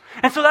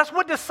 And so that's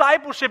what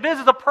discipleship is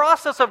a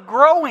process of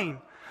growing.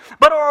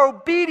 But our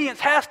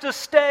obedience has to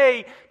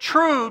stay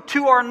true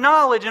to our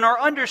knowledge and our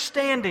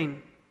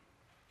understanding.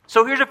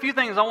 So here's a few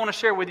things I want to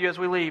share with you as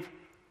we leave.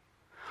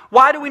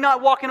 Why do we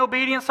not walk in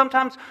obedience?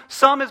 Sometimes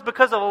some is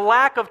because of a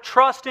lack of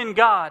trust in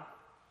God.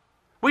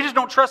 We just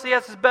don't trust He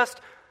has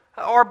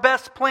our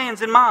best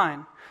plans in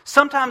mind.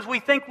 Sometimes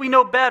we think we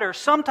know better.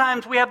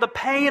 Sometimes we have the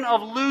pain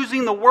of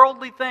losing the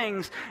worldly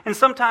things. And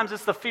sometimes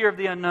it's the fear of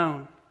the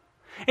unknown.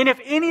 And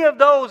if any of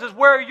those is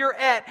where you're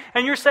at,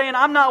 and you're saying,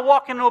 I'm not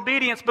walking in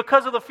obedience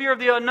because of the fear of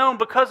the unknown,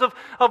 because of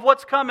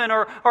what's coming,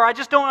 or I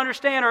just don't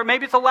understand, or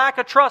maybe it's a lack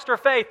of trust or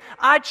faith,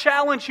 I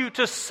challenge you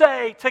to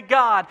say to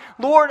God,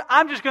 Lord,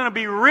 I'm just going to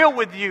be real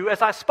with you.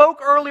 As I spoke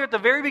earlier at the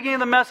very beginning of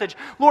the message,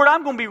 Lord,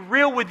 I'm going to be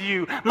real with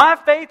you. My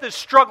faith is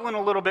struggling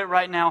a little bit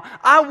right now.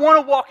 I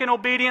want to walk in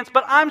obedience,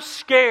 but I'm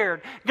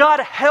scared. God,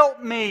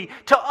 help me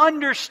to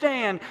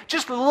understand.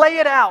 Just lay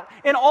it out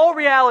in all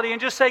reality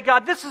and just say,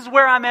 God, this is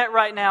where I'm at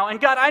right now.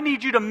 And God, I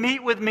need you to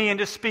meet with me and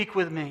to speak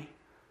with me.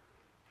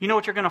 You know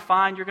what you're going to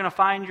find? You're going to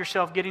find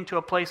yourself getting to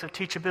a place of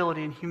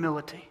teachability and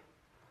humility,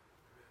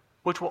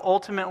 which will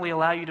ultimately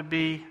allow you to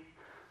be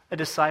a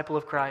disciple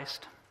of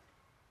Christ.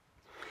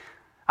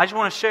 I just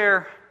want to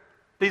share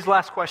these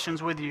last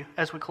questions with you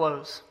as we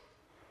close.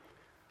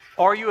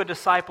 Are you a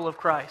disciple of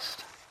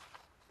Christ?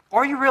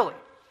 Are you really?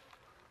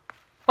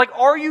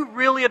 Are you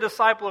really a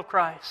disciple of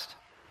Christ?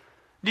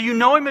 Do you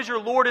know Him as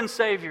your Lord and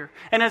Savior?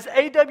 And as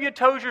A.W.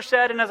 Tozer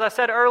said, and as I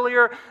said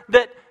earlier,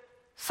 that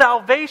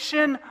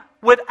salvation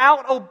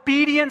without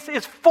obedience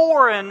is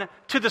foreign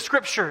to the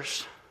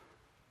Scriptures.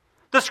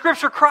 The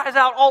Scripture cries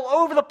out all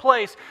over the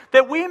place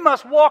that we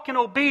must walk in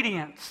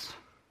obedience.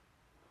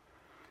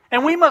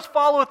 And we must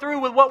follow through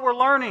with what we're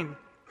learning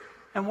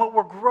and what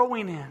we're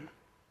growing in.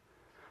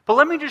 But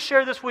let me just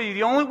share this with you.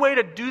 The only way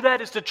to do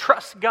that is to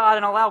trust God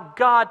and allow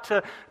God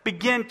to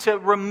begin to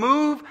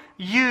remove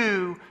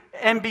you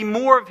and be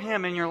more of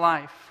Him in your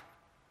life.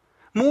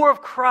 More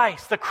of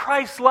Christ, the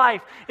Christ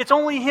life. It's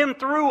only Him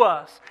through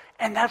us.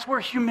 And that's where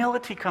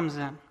humility comes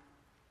in.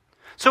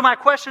 So my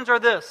questions are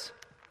this.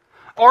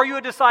 Are you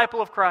a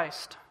disciple of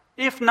Christ?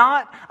 If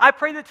not, I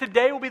pray that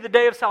today will be the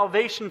day of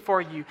salvation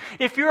for you.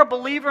 If you're a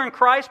believer in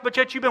Christ, but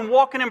yet you've been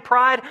walking in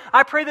pride,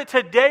 I pray that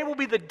today will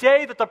be the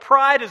day that the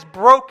pride is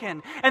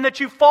broken and that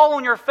you fall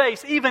on your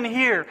face, even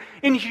here,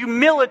 in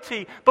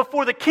humility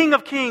before the King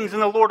of Kings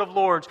and the Lord of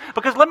Lords.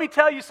 Because let me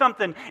tell you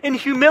something, in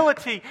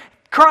humility,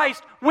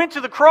 Christ went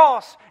to the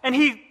cross and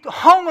He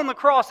hung on the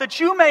cross that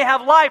you may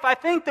have life. I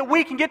think that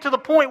we can get to the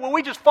point where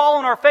we just fall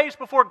on our face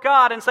before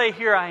God and say,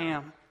 here I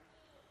am.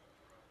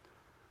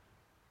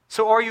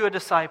 So are you a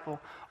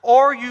disciple?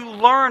 Are you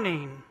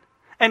learning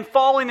and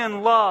falling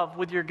in love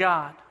with your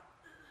God?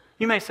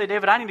 You may say,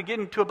 David, I need to get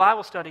into a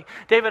Bible study.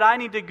 David, I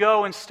need to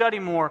go and study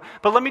more.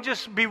 But let me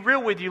just be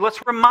real with you.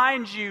 Let's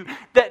remind you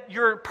that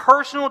your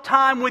personal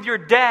time with your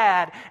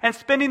dad and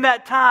spending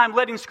that time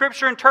letting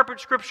Scripture interpret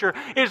Scripture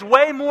is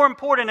way more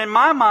important in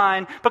my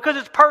mind because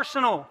it's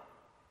personal.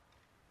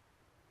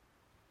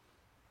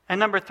 And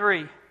number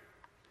 3,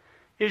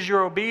 is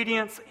your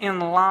obedience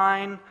in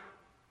line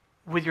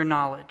with your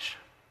knowledge?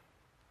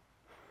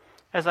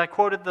 As I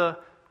quoted the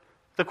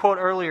quote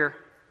earlier,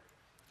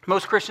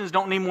 Most Christians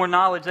don't need more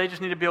knowledge. They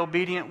just need to be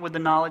obedient with the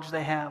knowledge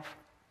they have.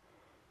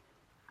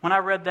 When I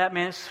read that,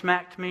 man, it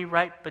smacked me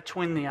right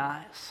between the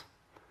eyes.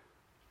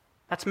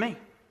 That's me.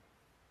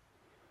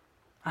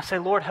 I say,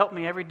 Lord, help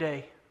me every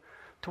day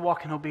to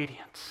walk in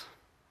obedience.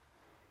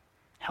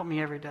 Help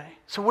me every day.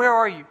 So where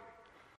are you?